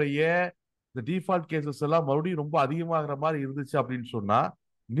பேங்க்ஸோடைய இந்த டிஃபால்ட் கேசஸ் எல்லாம் மறுபடியும் ரொம்ப அதிகமாகிற மாதிரி இருந்துச்சு அப்படின்னு சொன்னா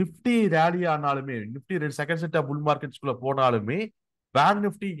நிப்டி ரேலி ஆனாலுமே, நிப்டி செகண்ட் செட் ஆஃப் புல் மார்க்கெட்ஸ்குள்ள போனாலுமே பேங்க்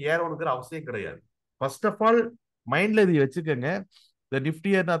நிப்டி ஏறணுங்கிற அவசியம் கிடையாது. ஃபர்ஸ்ட் ஆஃப் ஆல் மைண்ட்ல இதை வச்சுக்கோங்க. இந்த நிப்டி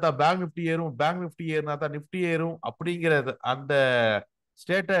ஏறினா தான் பேங்க் நிப்டி ஏறும், பேங்க் நிப்டி ஏறினா தான் நிப்டி ஏறும் அப்படிங்கிற அந்த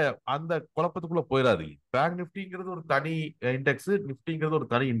ஸ்டேட்டை அந்த குழப்பத்துக்குள்ள போயிடாதீங்க. பேங்க் நிப்டிங்கிறது ஒரு தனி இண்டெக்ஸ், நிப்டிங்கிறது ஒரு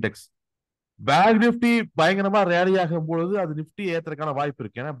தனி இண்டெக்ஸ். பேங்க் நிப்டி பயங்கரமா ரேலி ஆகும் பொழுது அது நிப்டி ஏத்துறதுக்கான வாய்ப்பு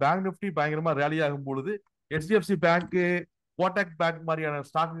இருக்கு. ஏன்னா பேங்க் நிப்டி பயங்கரமா ரேலி ஆகும் பொழுது HDFC பேங்க், கோட்டக் பேங்க் மாதிரியான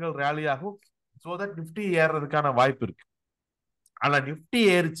ஸ்டாக்குகள் ரேலி ஆகும். ஸோ தட் நிப்டி ஏறுறதுக்கான வாய்ப்பு இருக்கு. ஆனா நிப்டி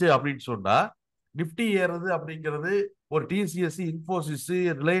ஏறுச்சு அப்படின்னு சொன்னா நிப்டி ஏறுறது அப்படிங்கிறது ஒரு டிசிஎஸ்சி, இன்ஃபோசிஸ்,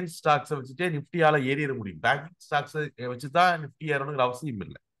 ரிலையன்ஸ் ஸ்டாக்ஸை வச்சுட்டே நிப்டியால ஏறிட முடியும். பேங்கிங் ஸ்டாக்ஸை வச்சுதான் நிப்டி ஏறணுங்கிற அவசியம்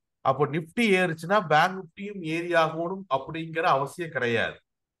இல்லை. அப்போ நிப்டி ஏறுச்சுன்னா பேங்க் நிப்டியும் ஏறி ஆகணும் அப்படிங்கிற அவசியம் கிடையாது.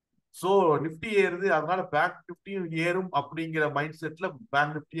 சோ நிப்டி ஏறுது அதனால பேங்க் நிப்டியும் ஏறும் அப்படிங்கிற மைண்ட் செட்ல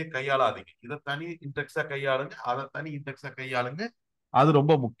பேங்க் நிப்டியை கையாளாதீங்க. இதை தனி இண்டெக்ஸா கையாளுங்க, அதை தனி இண்டெக்ஸா கையாளுங்க. அது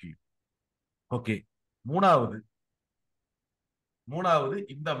ரொம்ப முக்கியம். ஓகே. மூணாவது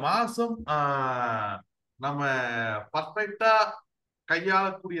இந்த மாசம் நம்ம பர்ஃபெக்டா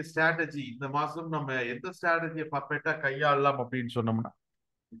கையாளக்கூடிய ஸ்ட்ராட்டஜி, இந்த மாசம் நம்ம எந்த ஸ்ட்ராட்டஜியை பர்ஃபெக்டா கையாளலாம் அப்படின்னு சொன்னோம்னா,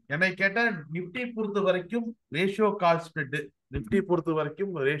 என்னை கேட்ட நிப்டி பொறுத்த வரைக்கும் ரேஷியோ கால் ஸ்ப்ரெட், நிப்டி பொறுத்த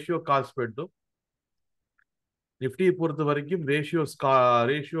வரைக்கும் ரேஷியோ கால் ஸ்ப்ரெட்டும், நிப்டி பொறுத்த வரைக்கும்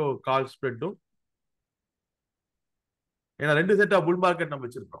ரேஷியோ கால் ஸ்ப்ரெட்டும், ஏன்னா 2 செட் ஆஃப் புல் மார்க்கெட் நம்ம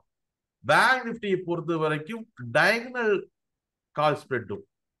வச்சிருக்கோம். பேங்க் நிப்டியை பொறுத்த வரைக்கும் டயகனல் கால் ஸ்ப்ரெட்டும்,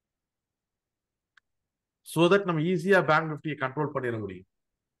 சோ தட் நம்ம ஈஸியா பேங்க் நிப்டியை கண்ட்ரோல் பண்ணிட முடியும்.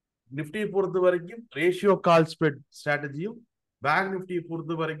 நிப்டியை பொறுத்த வரைக்கும் ரேஷியோ கால் ஸ்ப்ரெட் ஸ்ட்ராட்டஜியும், பேங்க் நிப்டியை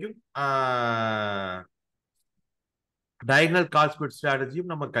பொறுத்த வரைக்கும் டயகனல் கால் ஸ்ப்ரெட்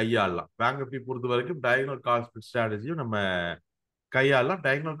ஸ்ட்ராட்டஜியும் நம்ம கையாளலாம். பேங்க் நிப்டி பொறுத்த வரைக்கும் டயகனல் கால் ஸ்ப்ரெட் ஸ்ட்ராட்டஜியும் நம்ம கையாளலாம்.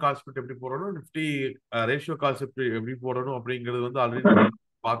 டயகனல் கால் ஸ்ப்ரெட் எப்படி போடணும், நிப்டி ரேஷியோ கால் ஸ்ப்ரெட் எப்படி போடணும் அப்படிங்கிறது வந்து ஆல்ரெடி நம்ம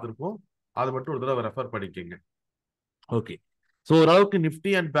பார்த்துருப்போம். அதை மட்டும் ஒரு தடவை ரெஃபர் பண்ணிக்கோங்க. ஓகே. ஸோ ஓரளவுக்கு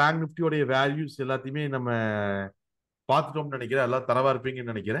நிப்டி அண்ட் பேங்க் நிப்டியோடைய வேல்யூஸ் எல்லாத்தையுமே நம்ம பார்த்துட்டோம்னு நினைக்கிறேன். எல்லாம் தரவா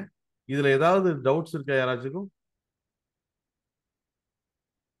இருப்பீங்கன்னு நினைக்கிறேன். இதுல ஏதாவது டவுட்ஸ் இருக்கா யாராச்சுக்கும்?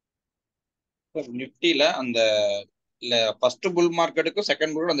 நிப்டில அந்த ஃபர்ஸ்ட் புல் மார்க்கெட்டுக்கும்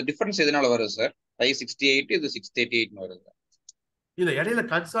செகண்ட் புல் அந்த டிஃபரன்ஸ் எதனால வருது சார்? 568 இது 638 வருது. இல்ல, இடையில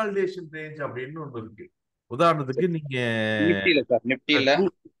கன்சாலிடேஷன் ரேஞ்ச் அப்படின்னு ஒண்ணு இருக்கு. உதாரணத்துக்கு நீங்க நிப்டில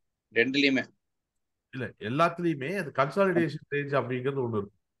ரெண்டுலயுமே இல்ல எல்லாத்துலயுமே அது கன்சாலிடேஷன் ரேஞ்ச் அப்படிங்கிறது ஒண்ணு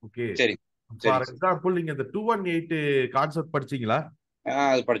இருக்கு. ஓகே. சரி. ஃபார் எக்ஸாம்பிள் நீங்க இந்த 218 கான்செப்ட் படிச்சீங்களா?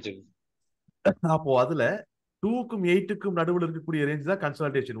 அது படிச்சிருக்கு. அப்போ அதுல 2க்கும் 8க்கும் நடுவில் இருக்கக்கூடிய ரேஞ்ச் தான்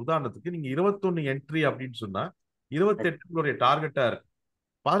கன்சாலிடேஷன். உதாரணத்துக்கு நீங்க 21 என்ட்ரி அப்படின்னு சொன்னா 28 உங்களுடைய டார்கெட்டா இருக்கு,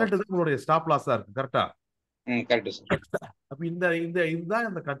 18 தான் உங்களுடைய ஸ்டாப் லாஸா இருக்கு. கரெக்டா? Correct sir. அப்ப இதுதான்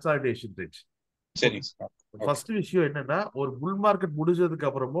இந்த கன்சாலிடேஷன் ரேஞ்ச். சரி. ஃபர்ஸ்ட் விஷயம் என்னன்னா, ஒரு புல் மார்க்கெட் முடிஞ்சதுக்கு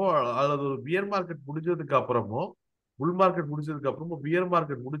அப்புறமோ அல்லது ஒரு பியர் மார்க்கெட் முடிஞ்சதுக்கு அப்புறமோ, புல் மார்க்கெட் முடிஞ்சதுக்கு அப்புறமோ பியர்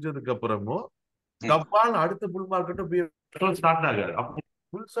மார்க்கெட் முடிஞ்சதுக்கு அப்புறமோ கப்பால் அடுத்த புல் மார்க்கெட்டும் பியர் ஸ்டார்ட் ஆகாது. அப்போ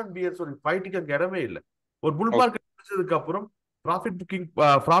புல்ஸ் அண்ட் பியர்ஸ் ஒரு ஃபைட்டுக்கு அங்க இடமே இல்லை. ஒரு புல் மார்க்கெட் முடிஞ்சதுக்கு அப்புறம்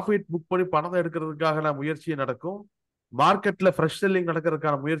ப்ராஃபிட் புக் பண்ணி பணத்தை எடுக்கிறதுக்கான முயற்சி நடக்கும். மார்க்கெட்ல ஃப்ரெஷ் செல்லிங்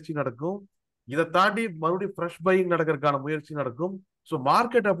நடக்கிறதுக்கான முயற்சி நடக்கும். இதை தாண்டி மறுபடியும் ஃப்ரெஷ் பையிங் நடக்கிறதுக்கான முயற்சி நடக்கும். ஸோ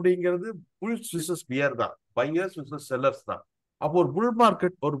மார்க்கெட் அப்படிங்கிறது புல்ஸ் விசஸ் பியர் தான், பையர்ஸ் விசஸ் செல்லர்ஸ் தான். அப்போ ஒரு புல்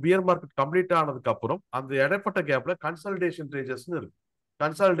மார்க்கெட் ஒரு பியர் மார்க்கெட் கம்ப்ளீட் ஆனதுக்கு அப்புறம் அந்த இடைப்பட்ட கேப்ல கன்சாலிடேஷன் ரேஞ்சஸ்ன்னு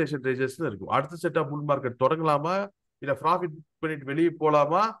இருக்கும். அடுத்த செட் ஆஃப் புல் மார்க்கெட் தொடங்கலாமா இல்ல ப்ராஃபிட் பண்ணிட்டு வெளியே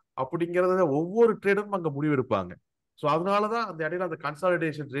போலாமா அப்படிங்கறத ஒவ்வொரு ட்ரேடரும் அங்க முடிவெடுப்பாங்க. ஸோ அதனாலதான் அந்த இடையில அந்த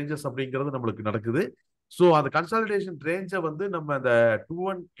கன்சாலிடேஷன் ரேஞ்சஸ் அப்படிங்கிறது நம்மளுக்கு நடக்குது. ஸோ அந்த கன்சாலிடேஷன் ரேஞ்சை வந்து நம்ம அந்த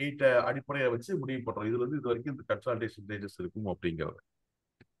 218 அடிப்படையை வச்சு முடிவு பண்றோம். இதுல இருந்து இது வரைக்கும் இந்த கன்சாலிடேஷன் ரேஞ்சஸ் இருக்கும் அப்படிங்கிறது.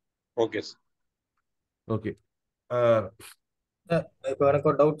 Okay okay. இப்போ எனக்கு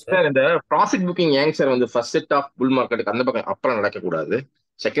ஒரு டவுட் சார். இந்த ப்ராஃபிட் புக்கிங் ஏங்க சார் வந்து ஃபர்ஸ்ட் செட் ஆஃப் புல் மார்க்கெட்டுக்கு அந்த பக்கம் அப்புறம் நடக்கக்கூடாது,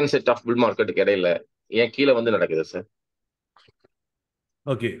 செகண்ட் செட் ஆஃப் புல் மார்க்கெட்டுக்கு இடையில ஏன் கீழே வந்து நடக்குது சார்?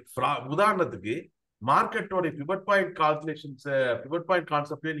 ஓகே. உதாரணத்துக்கு மார்க்கெட்டோட pivot point calculations, pivot point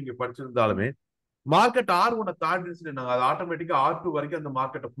கான்செப்ட்லயே நீங்க படிச்சிருந்தாலுமே மார்க்கெட் R1 தாண்டிடுச்சு, நாங்க அது ஆட்டோமேட்டிக்கா R2 வரைக்கும் அந்த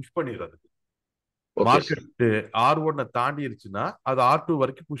மார்க்கெட்டை புஷ் பண்ணிடுறது. மார்க்கெட் R1 தாண்டிடுச்சுன்னா அது R2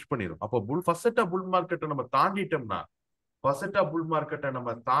 வரைக்கும் புஷ் பண்ணிடும். அப்போ ஃபர்ஸ்ட் செட் ஆஃப் புல் மார்க்கெட்டை நம்ம தாண்டிட்டோம்னா, ஃபர்ஸ்ட் செட் ஆஃப் புல் மார்க்கெட்டை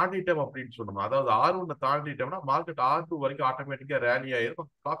நம்ம தாண்டிட்டோம் அப்படின்னு சொன்னோம், அதாவது R1 தாண்டிட்டோம்னா மார்க்கெட் R2 வரைக்கும் ஆட்டோமேட்டிக்கா ரேலி ஆயிரும்,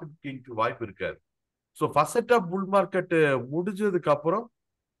 ப்ராஃபிட் புக்கிங்க்கு வாய்ப்பு இருக்காது. So first set of bull market முடிஞ்சதுக்கு அப்புறம்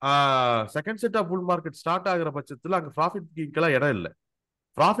second set of bull market start ஆகிற பட்சத்தில் அங்கே ப்ராஃபிட் புக்கிங்க்கெல்லாம் இடம் இல்லை.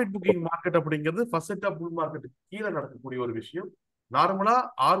 ப்ராஃபிட் புக்கிங் மார்க்கெட் அப்படிங்கிறது ஃபர்ஸ்ட் செட் ஆஃப் புல் மார்க்கெட்டுக்கு கீழே நடக்கக்கூடிய ஒரு விஷயம். நார்மலா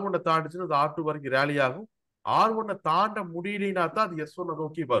R1 தாண்டிச்சுன்னா அது R2 வரைக்கும் ரேலி ஆகும். R1 தாண்ட முடியலனா தான் அது S1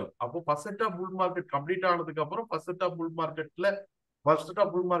 நோக்கி வரும். அப்போ first set of bull market complete ஆனதுக்கு அப்புறம் ஃபர்ஸ்ட் செட் ஆஃப் புல் மார்க்கெட்ல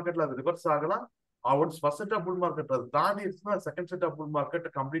அது ரிவர்ஸ் ஆகலாம். First set of bull market அது தாண்டிடுச்சுன்னா second set of bull market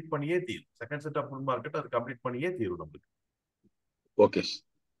complete பண்ணியே தீரும். Second set of bull market அது கம்ப்ளீட் பண்ணியே தீரும் நம்மளுக்கு. Okay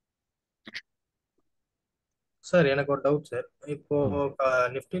sir. எனக்கு ஒரு டவுட் சார். இப்போ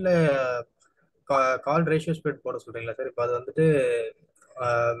நிஃப்டில கால் ரேஷியோ ஸ்ப்ரெட் போட சொல்றீங்களா சார்? இப்போ அது வந்துட்டு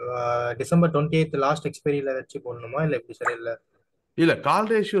டிசம்பர் 28 லாஸ்ட் எக்ஸ்பைரியில வச்சு போடணுமா இல்லை எப்படி சார்? இல்ல கால்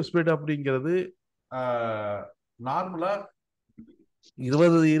ரேஷியோ ஸ்ப்ரெட் அப்படிங்கிறது நார்மலா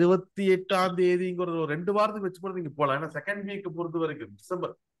 28ஆம் தேதிங்கிற ஒரு 2 வாரத்துக்கு வச்சு கூட நீங்க போகலாம். ஏன்னா செகண்ட் வீக் பொறுத்த வரைக்கும்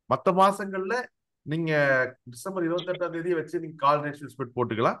டிசம்பர், மற்ற மாசங்கள்ல நீங்க டிசம்பர் 28ஆம் தேதியை வச்சு நீங்க கால் ரேஷியோ ஸ்ப்ரெட்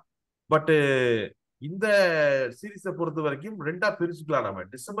போட்டுக்கலாம். பட் இந்த சீரீஸை பொறுத்த வரைக்கும் 2ஆ பிரிச்சுக்கலாம். நம்ம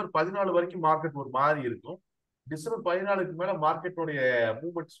டிசம்பர் 14 வரைக்கும் மார்க்கெட் ஒரு மாதிரி இருக்கும். டிசம்பர் 14க்கு மேல மார்க்கெட்டோடைய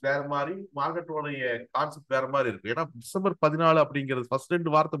மூவ்மெண்ட்ஸ் வேற மாதிரி, மார்க்கெட்டோடைய கான்செப்ட் வேற மாதிரி இருக்கும். ஏன்னா டிசம்பர் 14 அப்படிங்கிறது ஃபர்ஸ்ட்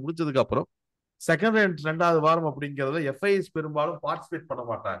 2 வாரத்தை முடிச்சதுக்கு அப்புறம் செகண்ட் 2வது வாரம் அப்படிங்கறத FIs பெரும்பாலும் பார்ட்டிசிபேட் பண்ண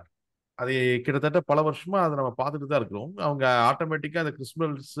மாட்டாங்க. அது கிட்டத்தட்ட பல வருஷமா அதை நம்ம பார்த்துட்டு தான் இருக்கிறோம். அவங்க ஆட்டோமேட்டிக்கா அந்த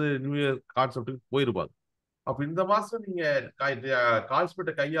கிறிஸ்மஸ் நியூ இயர் கான்செப்ட்டுக்கு போயிருப்பாங்க. அப்ப இந்த மாசம் நீங்க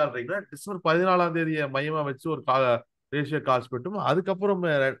கால்ஸ்பெட்டை கையாளுறீங்கன்னா டிசம்பர் 14ஆம் தேதியை மையமா வச்சு ஒரு ரேஷியோ கால்ஸ்பெட்டும், அதுக்கப்புறம்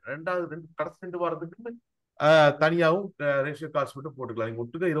கடைசி 2 வாரத்துக்கு தனியாகவும் ரேஷியோ கால்ஸ்பெட்டும் போட்டுக்கலாம். நீங்க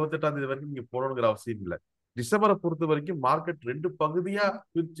ஒட்டுக்க 28ஆம் தேதி வரைக்கும் நீங்க போடணுங்கிற அவசியம் இல்லை. டிசம்பரை பொறுத்த வரைக்கும் மார்க்கெட் 2 பகுதியா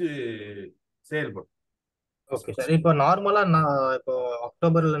பிரிச்சு செயல்படும். Okay sir. இப்போ நார்மலா நான் இப்போ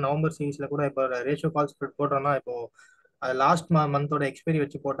அக்டோபர் இல்ல நவம்பர் சீரீஸ்ல கூட இப்போ ரேஷியோ கால் ஸ்ப்ரெட் போட்டோம்னா இப்போ அது லாஸ்ட் மந்தோட எக்ஸ்பைரி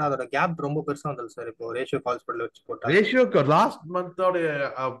வச்சு போட்டா அதோட கேப் ரொம்ப பெருசா வந்தது சார். இப்போ ரேஷியோ கால் ஸ்ப்ரெட்ல வச்சு போட்டா ரேஷியோ லாஸ்ட் மந்தோட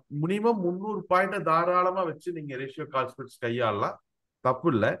மினிமம் 300 பாயிண்ட் தாராளமா வச்சு நீங்க ரேஷியோ கால்ஸ்பெட்ஸ் கையாளலாம், தப்பு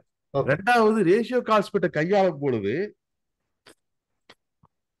இல்ல. ரெண்டாவது ரேஷியோ கால்ஸ்பெட்டை கையாளும்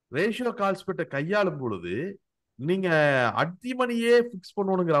பொழுது நீங்க அட்டிமணியே பிக்ஸ்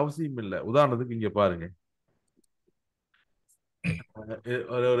பண்ணணுங்கிற அவசியம் இல்லை. உதாரணத்துக்கு இங்க பாருங்க,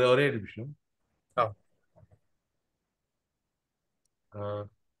 ஒரே நிமிஷம்.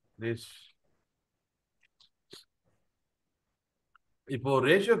 இப்போ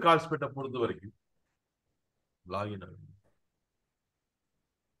ரேஷியோ கால்ஸ்பெட்டை பொறுத்த வரைக்கும் லாகின்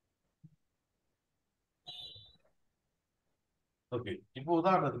ஓகே. இப்போ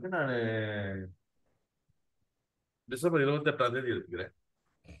உதாரணத்துக்கு நான் டிசம்பர் 28ஆம் தேதி எடுத்துக்கிறேன்.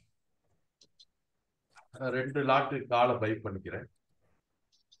 2 லாட்டு காலை பை பண்ணிக்கிறேன்.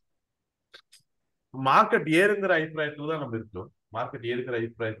 மார்க்கெட் ஏறுங்கிற அபிப்பிராயத்துல தான் நம்ம இருக்கோம். மார்க்கெட் ஏறுங்கிற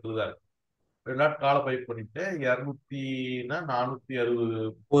அபிப்பிராயத்துல தான் இருக்கு. 2 லாட் காலை பை பண்ணிட்டு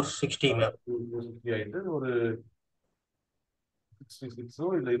 460 ஆயிட்டு ஒரு 66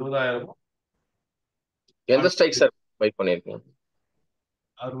 இல்ல 20,000 எந்த ஸ்ட்ரைக் சார் பை பண்ணிருக்கீங்க?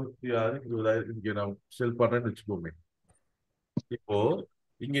 66 20,000 இங்க நான் செல் பண்றேன்னு வச்சுக்கோங்க. இப்போ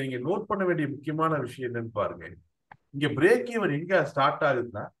இங்க நீங்க நோட் பண்ண வேண்டிய முக்கியமான விஷயம் என்னன்னு பாருங்க. இங்க பிரேக் ஈவன் எங்க ஸ்டார்ட்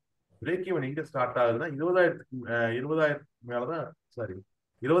ஆகுதுன்னா 20,000 மேலதான், சாரி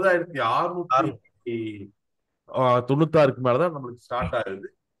 20,696 மேலதான் நம்மளுக்கு ஸ்டார்ட் ஆகுது.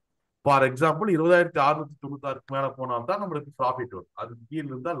 ஃபார் எக்ஸாம்பிள் 20,696 மேல போனா தான் நம்மளுக்கு ப்ராஃபிட் வரும். அதுக்கு கீழே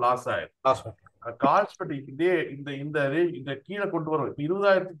இருந்தா லாஸ் ஆயிடும். கால்ஸ்பெட் இந்த கீழே கொண்டு வரும். இப்ப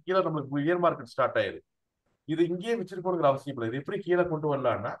 20,000 கீழே நம்மளுக்கு இயர் மார்க்கெட் ஸ்டார்ட் ஆயிடுது. இது இங்கேயே வச்சிருக்கணுங்கிற அவசியம் இல்லை. இது எப்படி கீழே கொண்டு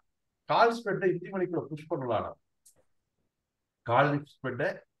வரலாம்னா கால்ஸ்பெட்டை இந்தி மணிக்குள்ள புஷ் பண்ணலாம். கால்ஸ்பெட்டை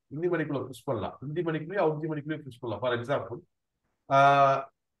இந்தி மணிக்குள்ள புஷ் பண்ணலாம். இந்தி மணிக்குள்ளேயே அவுந்தி மணிக்குள்ளேயே புஷ் பண்ணலாம். ஃபார் எக்ஸாம்பிள்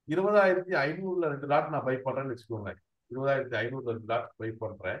 20,500 2 லாட் நான் பை பண்றேன்னு வச்சுக்கோங்க. 20,500 2 லாட் பை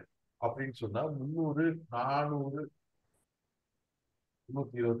பண்றேன் அப்படின்னு சொன்னா 300 400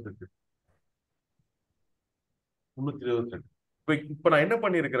 322 322. இப்ப நான் என்ன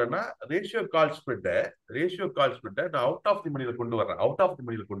பண்ணிருக்கிறேன்னா ரேஷியோ கால் ஸ்ப்ரெட்டை நான் அவுட் ஆஃப் தி மணியில கொண்டு வரேன். அவுட் ஆஃப் தி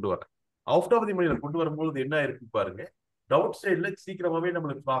மணியில கொண்டு வரும்போது என்ன இருக்கு பாருங்க. டவுன் சைட்ல சீக்கிரமாவே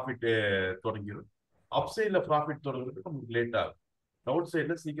நம்மளுக்கு ப்ராஃபிட் தொடங்கிடும். அப் சைட்ல ப்ராஃபிட் தொடங்குறதுக்கு நமக்கு லேட் ஆகும். டவுன்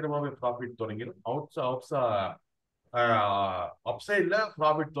சைட்ல சீக்கிரமாவே ப்ராஃபிட் தொடங்கிடும். அப் சைட்ல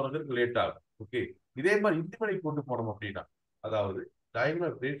ப்ராஃபிட் தொடங்குறதுக்கு லேட் ஆகும். ஓகே, இதே மாதிரி இந்தி மணிக்கு கொண்டு போனோம் அப்படின்னா, அதாவது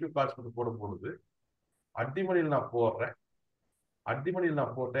டைமர் ரேஷியோ கால் ஸ்ப்ரெட் போடும் பொழுது அட்டிமணியில் நான் போட்டேன்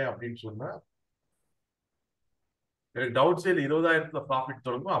அப்படின்னு சொன்னா எனக்கு டவுன் சைட்ல 20,000 ப்ராஃபிட்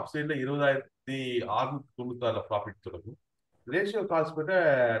தொடங்கும். அப் சைட்ல 20,696 ப்ராஃபிட் தொடங்கும். ரேஷியோ கால்ஸ்பெட்டை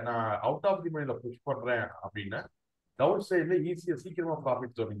நான் அவுட் ஆஃப் தி மணியில புஷ் பண்றேன் அப்படின்னா டவுன் சைட்ல சீக்கிரமா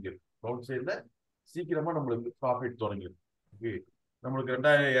ப்ராஃபிட் தொடங்கிடும். டவுன் சைட்ல சீக்கிரமா நம்மளுக்கு ப்ராஃபிட் தொடங்கிடும். ஓகே, நம்மளுக்கு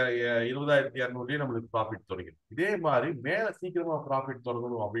 20,200 நம்மளுக்கு ப்ராஃபிட் தொடங்கிடும். இதே மாதிரி மேல சீக்கிரமா ப்ராஃபிட்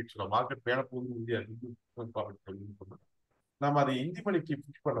தொடங்கணும் அப்படின்னு சொன்னா மார்க்கெட் மேல போகுது ப்ராஃபிட் தொடங்கணும். நம்ம அதை இந்தி மணிக்கு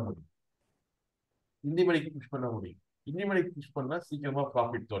புஷ் பண்ண முடியும். இந்தி மணிக்கு புஷ் பண்ணா சீக்கிரமா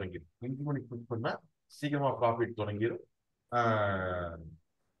ப்ராஃபிட் தொடங்கிடும். இந்தி மணிக்கு புஷ் பண்ணா சீக்கிரமா ப்ராஃபிட் தொடங்கிடும்.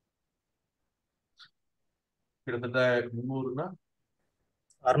 கிட்டத்தட்ட 300னா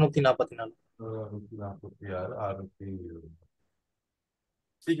 644 646 620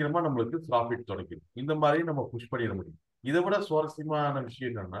 சீக்கிரமா நம்மளுக்கு ப்ராஃபிட் தொடங்கிடும். இந்த மாதிரி நம்ம புஷ் பண்ணிட முடியும். இதை விட சுவாரஸ்யமான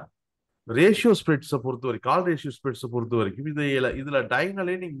விஷயம் என்னன்னா ரேஷியோ ஸ்ப்ரெட்ஸை பொறுத்தவரைக்கும், கால் ரேஷியோ ஸ்ப்ரெட்ஸை பொறுத்த வரைக்கும் இதுல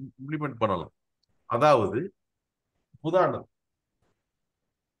டைனலே நீங்க இம்ப்ளிமெண்ட் பண்ணலாம். அதாவது உதாரணம்,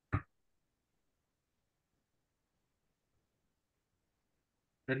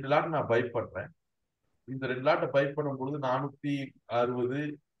 ரெண்டு லாட் நான் பை பண்றேன். இந்த 2 லாட்டை பை பண்ணும் பொழுது 460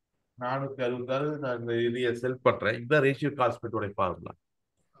 466 நான் இந்த இதைய செல் பண்றேன். இதுதான் ரேஷியோ கால்ஸ்பெட்டோட ஃபார்முலா.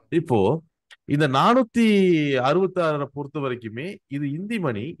 இப்போ இந்த 466 பொறுத்த வரைக்குமே இது இந்தி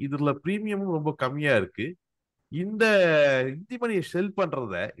மணி, இதுல பிரீமியமும் ரொம்ப கம்மியா இருக்கு. இந்த இந்தி மணியை செல்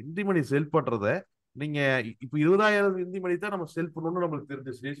பண்றத நீங்க இப்ப 20,000 இந்தி மணி தான் நம்ம செல் பண்ணணும்னு நம்மளுக்கு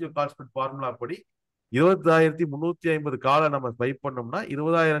தெரிஞ்சு ரேஷியோ கால்ஸ்பெட் ஃபார்முலா படி 20,350 காலை நம்ம பை பண்ணோம்னா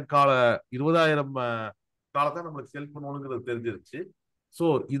 20,000 காலத்தை நம்மளுக்கு செல் பண்ணணுங்கிறது தெரிஞ்சிருச்சு. ஸோ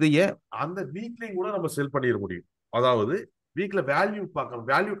இதைய அந்த வீக்லையும் கூட நம்ம செல் பண்ணிட முடியும். அதாவது வீக்ல வேல்யூ பார்க்கணும்,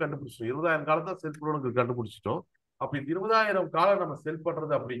 வேல்யூ கண்டுபிடிச்சிட்டோம். 20,000 காலத்தை செல் பண்ணணுங்கிறது கண்டுபிடிச்சிட்டோம். அப்ப இந்த 20,000 காலை நம்ம செல்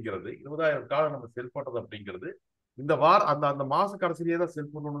பண்றது அப்படிங்கிறது 20,000 காலை நம்ம செல் பண்றது அப்படிங்கிறது இந்த அந்த அந்த மாச கடைசியிலேயே தான்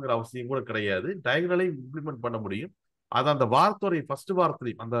செல் பண்ணணுங்கிற அவசியம் கூட கிடையாது. டயகனலையும் இம்ப்ளிமெண்ட் பண்ண முடியும். அது அந்த வாரத்துடைய ஃபர்ஸ்ட்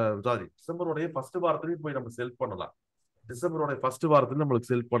வாரத்திலையும் அந்த சாரி டிசம்பருடைய ஃபர்ஸ்ட் வாரத்திலையும் போய் நம்ம செல் பண்ணலாம். டிசம்பருடைய ஃபர்ஸ்ட் வாரத்திலையும்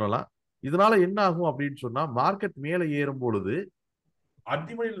நம்மளுக்கு செல் பண்ணலாம். இதனால என்ன ஆகும் அப்படின்னு சொன்னா மார்க்கெட் மேலே ஏறும் பொழுது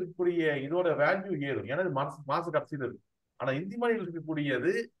அந்திமணியில் இருக்கக்கூடிய இதோட வேல்யூ ஏறும். ஏன்னா மாச கடைசியில் இருக்கு. ஆனா இந்திமணியில்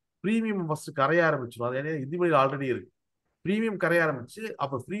இருக்கக்கூடியது பிரீமியம் ஃபர்ஸ்ட் கரைய ஆரம்பிச்சிடும். அது ஏன்னா இந்திமணியில் ஆல்ரெடி இருக்கு. பிரீமியம் கரைய ஆரம்பிச்சு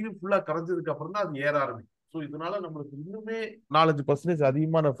அப்ப பிரீமியம் ஃபுல்லா கரைஞ்சதுக்கு அப்புறம் தான் அது ஏற ஆரம்பிக்கும். ஸோ இதனால நம்மளுக்கு இன்னுமே 4-5%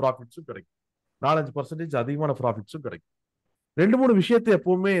 அதிகமான ப்ராஃபிட்ஸும் கிடைக்கும். 4-5% அதிகமான ப்ராஃபிட்ஸும் கிடைக்கும். 2-3 விஷயத்தை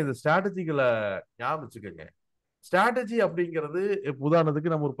எப்பவுமே இந்த ஸ்ட்ராட்டஜிகளை ஞாபகம் வச்சுக்கோங்க. ஸ்ட்ராட்டஜி அப்படிங்கிறது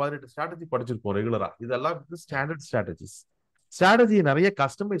உதாரணத்துக்கு நம்ம ஒரு 18 ஸ்ட்ராட்டஜி படிச்சிருப்போம் ரெகுலரா. இதெல்லாம் ஸ்டாண்டர்ட் ஸ்ட்ராட்டஜிஸ். ஸ்ட்ராட்டஜியை நிறைய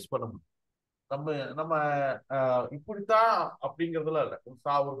கஸ்டமைஸ் பண்ண முடியும். நம்ம நம்ம இப்படித்தான் அப்படிங்கிறதுலாம் இல்லை.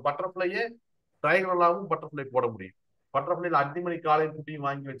 ஒரு பட்டர்ஃபிளையே ட்ரைகனலாகவும் பட்டர்ஃபிளை போட முடியும். பட்டர்ஃபிளைல 5 மணி காலை குட்டியும்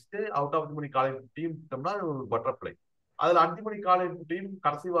வாங்கி வச்சுட்டு அவுட் ஆஃப் மணி காலை குட்டியும் விட்டோம்னா ஒரு பட்டர்ஃபிளை. அதுல 5 மணி காலை குட்டியும்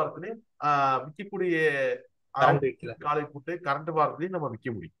கடைசி வாரத்திலையும் விற்கக்கூடிய காலை குட்டி கரண்ட் வாரத்திலையும் நம்ம விற்க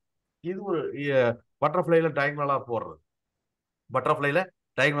முடியும். இது ஒரு பட்டர்ஃபிளைல டயகனலா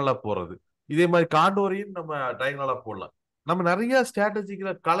போடுறது. இதே மாதிரி காண்டோரையும் நம்ம டயகனலா போடலாம். நம்ம நிறைய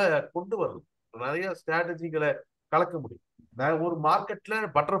ஸ்ட்ராட்டஜிகளை கொண்டு வரணும். நிறைய ஸ்ட்ராட்டஜிகளை கலக்க முடியும். ஒரு மார்க்கெட்ல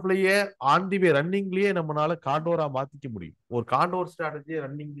பட்டர்ஃபிளைய ரன்னிங்லயே நம்மளால காண்டோரா மாத்திக்க முடியும். ஒரு காண்டோர் ஸ்ட்ராட்டஜியை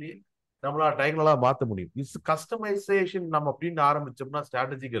ரன்னிங்லயே நம்மளால டயகனலா மாத்த முடியும். கஸ்டமைசேஷன் நம்ம அப்படின்னு ஆரம்பிச்சோம்னா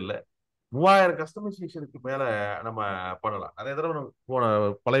ஸ்ட்ராட்டஜிகள்ல 3000 கஸ்டமைசேஷனுக்கு மேல நம்ம பண்ணலாம். நிறைய தடவை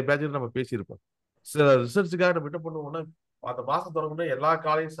பழைய பேட்சில் நம்ம பேசியிருப்போம். சில ரிசர்ச்சுக்காக நம்ம என்ன பண்ணுவோம்னா அந்த மாசம் தொடங்கணும்னா எல்லா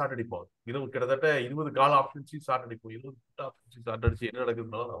காலையும் ஸ்டார்ட் அடிப்போம். கிட்டத்தட்ட 20 கால ஆப்ஷன்ஸையும் ஸ்டார்ட் அடிப்போம். 20 ஆப்ஷன்ஸையும் ஸ்டார்ட் அடிச்சு என்ன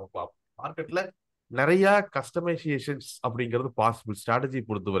நடக்குதுனாலும் நம்ம பார்ப்போம். மார்க்கெட்ல நிறைய கஸ்டமைசேஷன்ஸ் அப்படிங்கிறது பாசிபிள். ஸ்ட்ராட்டஜி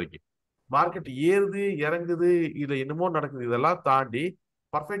பொறுத்த வரைக்கும் மார்க்கெட் ஏறுது இறங்குது இதுல என்னமோ நடக்குது. இதெல்லாம் தாண்டி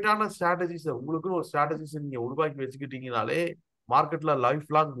பர்ஃபெக்டான ஸ்ட்ராட்டஜிஸ் உங்களுக்குன்னு ஒரு ஸ்ட்ராட்டஜிஸ் நீங்க உருவாக்கி வச்சுக்கிட்டீங்கனாலே மார்க்கெட்ல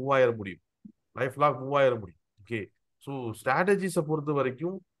லைஃப் லாங் மூவ் ஆயிட முடியும். ஓகே. ஸோ ஸ்ட்ராட்டஜிஸை பொறுத்த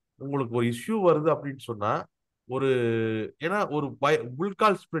வரைக்கும் உங்களுக்கு ஒரு இஷ்யூ வருது அப்படின்னு சொன்னா ஏன்னா ஒரு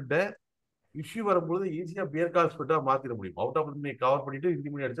புல்கால் ஸ்ப்ரெட்டை இஷ்யூ வரும்போது ஈஸியா பியர் கால் ஸ்ப்ரெட்டா மாத்திர முடியும். அவுட் ஆஃப் மணி கவர் பண்ணிட்டு இந்தி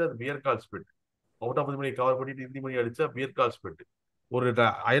மணி அடிச்சா அது pier call spread. Out of money cover பண்ணிட்டு இந்தி மணி அடிச்சா பியர் கால் ஸ்ப்ரெட். ஒரு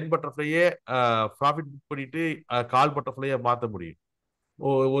அயன் பட்டர்ஃபிளையே ப்ராஃபிட் புக் பண்ணிட்டு கால் பட்டர்ஃபிளையா மாத்த முடியும்.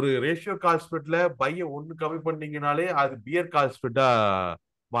 ஒரு ரேஷியோ கால் ஸ்ப்ரெட்ல பைய ஒன்னு கம்மி பண்ணீங்கனாலே அது பியர் கால் ஸ்ப்ரெட்டா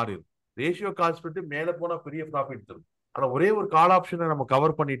மாறிடும். ரேஷியோ கால் ஸ்ப்ரெட் மேல போனா பெரிய ப்ராஃபிட் தரும். ஆனா ஒரே ஒரு கால் ஆப்ஷனை நம்ம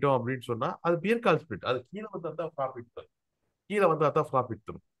கவர் பண்ணிட்டோம் அப்படின்னு சொன்னா அது பியர் கால் ஸ்ப்ரெட். அது கீழே வந்தா தான் ப்ராஃபிட்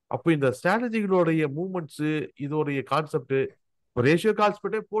தரும். அப்போ இந்த ஸ்ட்ராட்டஜிகளுடைய மூவ்மெண்ட்ஸ் இதோடைய கான்செப்ட் ரேஷியோ கால்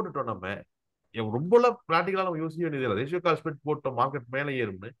ஸ்ப்ரெட்டே போட்டுட்டோம். நம்ம ரொம்ப பிராக்டிகலா நம்ம யோசிக்க வேண்டியது ரேஷியோ கால் ஸ்ப்ரெட் போட்டோம் மார்க்கெட் மேலே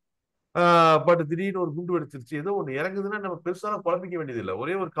ஏறும்னு. பட் திடீர்னு ஒரு குண்டு வெடிச்சிருச்சு ஏதோ ஒன்று இறங்குதுன்னா நம்ம பெருசாக குழம்பிக்க வேண்டியது இல்லை.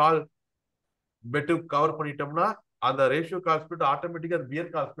 ஒரே ஒரு கால் பெட்டு கவர் பண்ணிட்டோம்னா அந்த ரேஷியோ கால் ஸ்ப்ரெட் ஆட்டோமேட்டிக்கா அது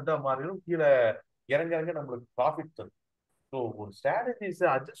பியர் கால் ஸ்ப்ரெட்டா மாறிடும். கீழே இறங்க நம்மளுக்கு ப்ராஃபிட் தரும். ஸோ ஒரு ஸ்ட்ராட்டஜிஸை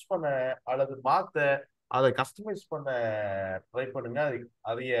அட்ஜஸ்ட் பண்ண அல்லது மாற்ற அதை கஸ்டமைஸ் பண்ண ட்ரை பண்ணுங்க.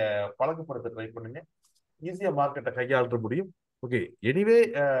 அதைய பழக்கப்படுத்த ட்ரை பண்ணுங்க. ஈஸியா மார்க்கெட்டை கையாள முடியும். ஓகே. எனிவே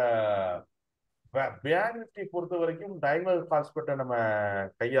பேங்க் நிஃப்டி பொறுத்த வரைக்கும் டயகனல் கால்ஸ்பெட்டை நம்ம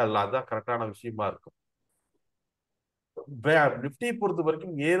கையாளலாம். அதுதான் கரெக்டான விஷயமா இருக்கும். நிஃப்டி பொறுத்த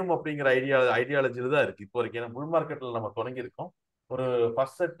வரைக்கும் ஏறும் அப்படிங்கிற ஐடியாலஜில தான் இருக்கு இப்போ வரைக்கும். ஏன்னா புல் மார்க்கெட்ல நம்ம தொடங்கி இருக்கோம். ஒரு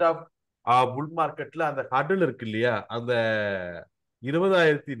ஃபர்ஸ்ட் செட் ஆஃப் புல் மார்க்கெட்ல அந்த ஹடில் இருக்கு இல்லையா, அந்த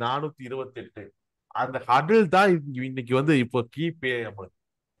 20,428 அந்த ஹடில் தான் இன்னைக்கு இப்போ கீப்பே நம்மளுக்கு.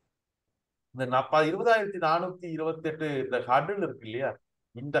 இந்த 20,428 இந்த ஹடில் இருக்கு இல்லையா,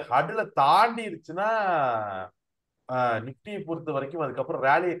 இந்த ஹடில தாண்டி இருச்சுன்னா நிப்டியை பொறுத்த வரைக்கும் அதுக்கப்புறம்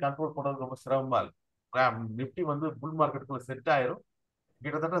ரேலியை கண்ட்ரோல் பண்றது ரொம்ப சிரமமா இருக்கு. நிப்டி புல் மார்க்கெட்டுக்குள்ள செட் ஆயிரும்.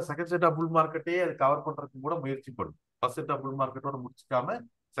 கிட்டத்தட்ட செகண்ட் செட் ஆஃப் புல் மார்க்கெட்டே அது கவர் பண்றதுக்கு கூட முயற்சி பண்ணும். ஃபர்ஸ்ட் செட் ஆஃப் புல் மார்க்கெட்டோட முடிச்சுக்காம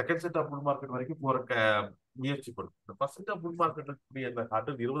second set of bull market வரைக்கும் போற முயற்சி பண்ணும். இந்த first set of bull market இருக்கக்கூடிய அந்த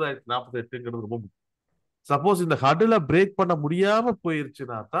ஹடில் 20,048ங்கிறது ரொம்ப முக்கியம். சப்போஸ் இந்த ஹடில பிரேக் பண்ண முடியாம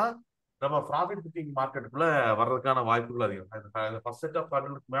போயிருச்சுன்னா தான் நம்ம ப்ராஃபிட் புக்கிங் மார்க்கெட்டுக்குள்ள வர்றதுக்கான வாய்ப்புகள் அதிகம். ஃபர்ஸ்ட் செட் ஆஃப்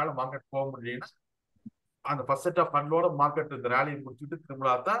ஹடிலுக்கு மேல மார்க்கெட் போக முடியலன்னா அந்த ஃபர்ஸ்ட் செட் ஆஃப் ஃபண்டோட மார்க்கெட் இந்த ரேலியை முடிச்சுட்டு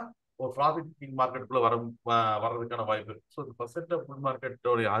திரும்ப தான் ஒரு ப்ராஃபிட் புக்கிங் மார்க்கெட்டுக்குள்ள வர்றதுக்கான வாய்ப்பு இருக்கு. ஸோ இந்த ஃபர்ஸ்ட் செட் ஆஃப் புல்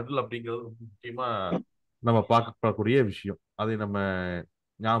மார்க்கெட்டோடைய ஹடில் அப்படிங்கிறது ரொம்ப முக்கியமா நம்ம பார்க்கக்கூடிய விஷயம். அதை நம்ம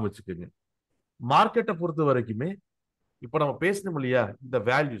ஞாபகம் வச்சுக்கோங்க. மார்க்கெட்டை பொறுத்த வரைக்குமே இப்போ நம்ம பேசணும் இல்லையா, இந்த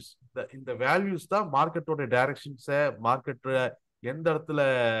வேல்யூஸ், இந்த வேல்யூஸ் தான் மார்க்கெட்டோட டைரக்ஷன்ஸை, மார்க்கெட் எந்த இடத்துல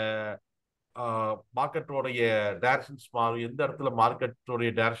மார்க்கெட்டோடைய டைரக்ஷன்ஸ் மாறும், எந்த இடத்துல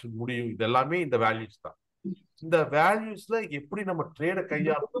மார்க்கெட்டோடைய டைரக்ஷன் முடியும், இது எல்லாமே இந்த வேல்யூஸ் தான். இந்த வேல்யூஸ்ல எப்படி நம்ம ட்ரேடை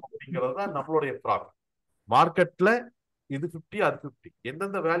கையாளணும் அப்படிங்கிறது தான் நம்மளுடைய ப்ராப்ளம். மார்க்கெட்ல இது 50 அது 50,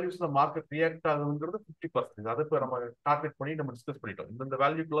 எந்தெந்த வேல்யூஸ்ல மார்க்கெட் ரியாக்ட் ஆகுதுங்கிறது 50%. அதை இப்போ நம்ம டார்கெட் பண்ணி நம்ம டிஸ்கஸ் பண்ணிட்டோம். இந்தந்த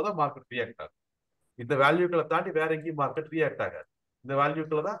வேல்யூக்குள்ள தான் மார்க்கெட் ரியாக்ட் ஆகும். இந்த வேல்யூக்களை தாண்டி வேற எங்கேயும் மார்க்கெட் ரியாக்ட் ஆகாது. இந்த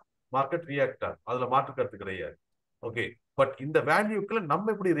வேல்யூக்குள்ள தான் மார்க்கெட் ரியாக்ட் ஆகும். அதுல மாற்று கருத்து கிடையாது. ஓகே, பட் இந்த வேல்யூக்களை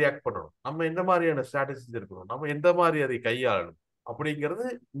நம்ம எப்படி ரியாக்ட் பண்ணணும், நம்ம எந்த மாதிரியான ஸ்ட்ராட்டஜிஸ் இருக்கணும், நம்ம எந்த மாதிரி அதை கையாளணும் அப்படிங்கிறது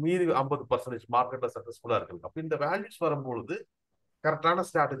மீதி 50% மார்க்கெட்ல சக்சஸ்ஃபுல்லா இருக்கு. அப்ப இந்த வேல்யூஸ் வரும்பொழுது கரெக்டான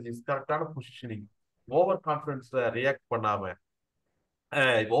ஸ்ட்ராட்டஜிஸ், கரெக்டான பொசிஷனிங், ஓவர் கான்பிடன்ஸ்ல ரியாக்ட் பண்ணாம,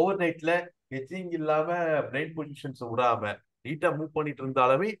 ஓவர் நைட்ல ஹெட்ஜிங் இல்லாம பிரைன் பொசிஷன்ஸ் விடாம நீட்டா மூவ் பண்ணிட்டு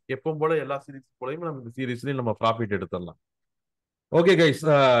இருந்தாலுமே எப்பவும் போல எல்லா சீரீஸ் போலயுமே நம்ம இந்த சீரீஸ்லயும் நம்ம ப்ராஃபிட் எடுத்துடலாம். ஓகே கைஸ்,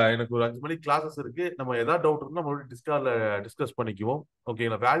 எனக்கு ஒரு 5 மணிக்கு கிளாஸஸ் இருக்கு. நம்ம ஏதாவது டவுட் இருந்தா மறுபடியும் டிஸ்கஸ் பண்ணிக்குவோம்.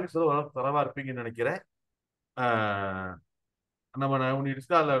 ஓகேங்களா? வேல்யூஸ் ஓரளவுக்கு தரவா இருப்பீங்கன்னு நினைக்கிறேன். நம்ம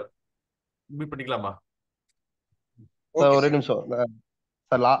டிஸ்கார்ட்ல மீட் பண்ணிக்கலாமா? ஒரே நிமிஷம்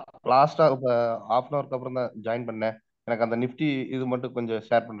சார். லாஸ்டா ஹாஃப் அன் அவருக்கு அப்புறம் தான் ஜாயின் பண்ணேன். எனக்கு அந்த நிஃப்டி இது மட்டும் கொஞ்சம்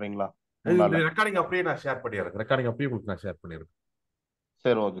ஷேர் பண்றீங்களா? ரெக்கார்டிங் அப்படியே நான் ஷேர் பண்ணிடுறேன். ரெக்கார்டிங் அப்படியே உங்களுக்கு நான் ஷேர் பண்ணிடுறேன்.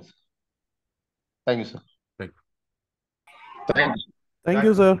 சரி, okay sir. Thank you sir.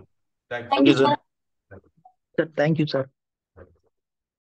 Thank you sir. Sir thank you sir.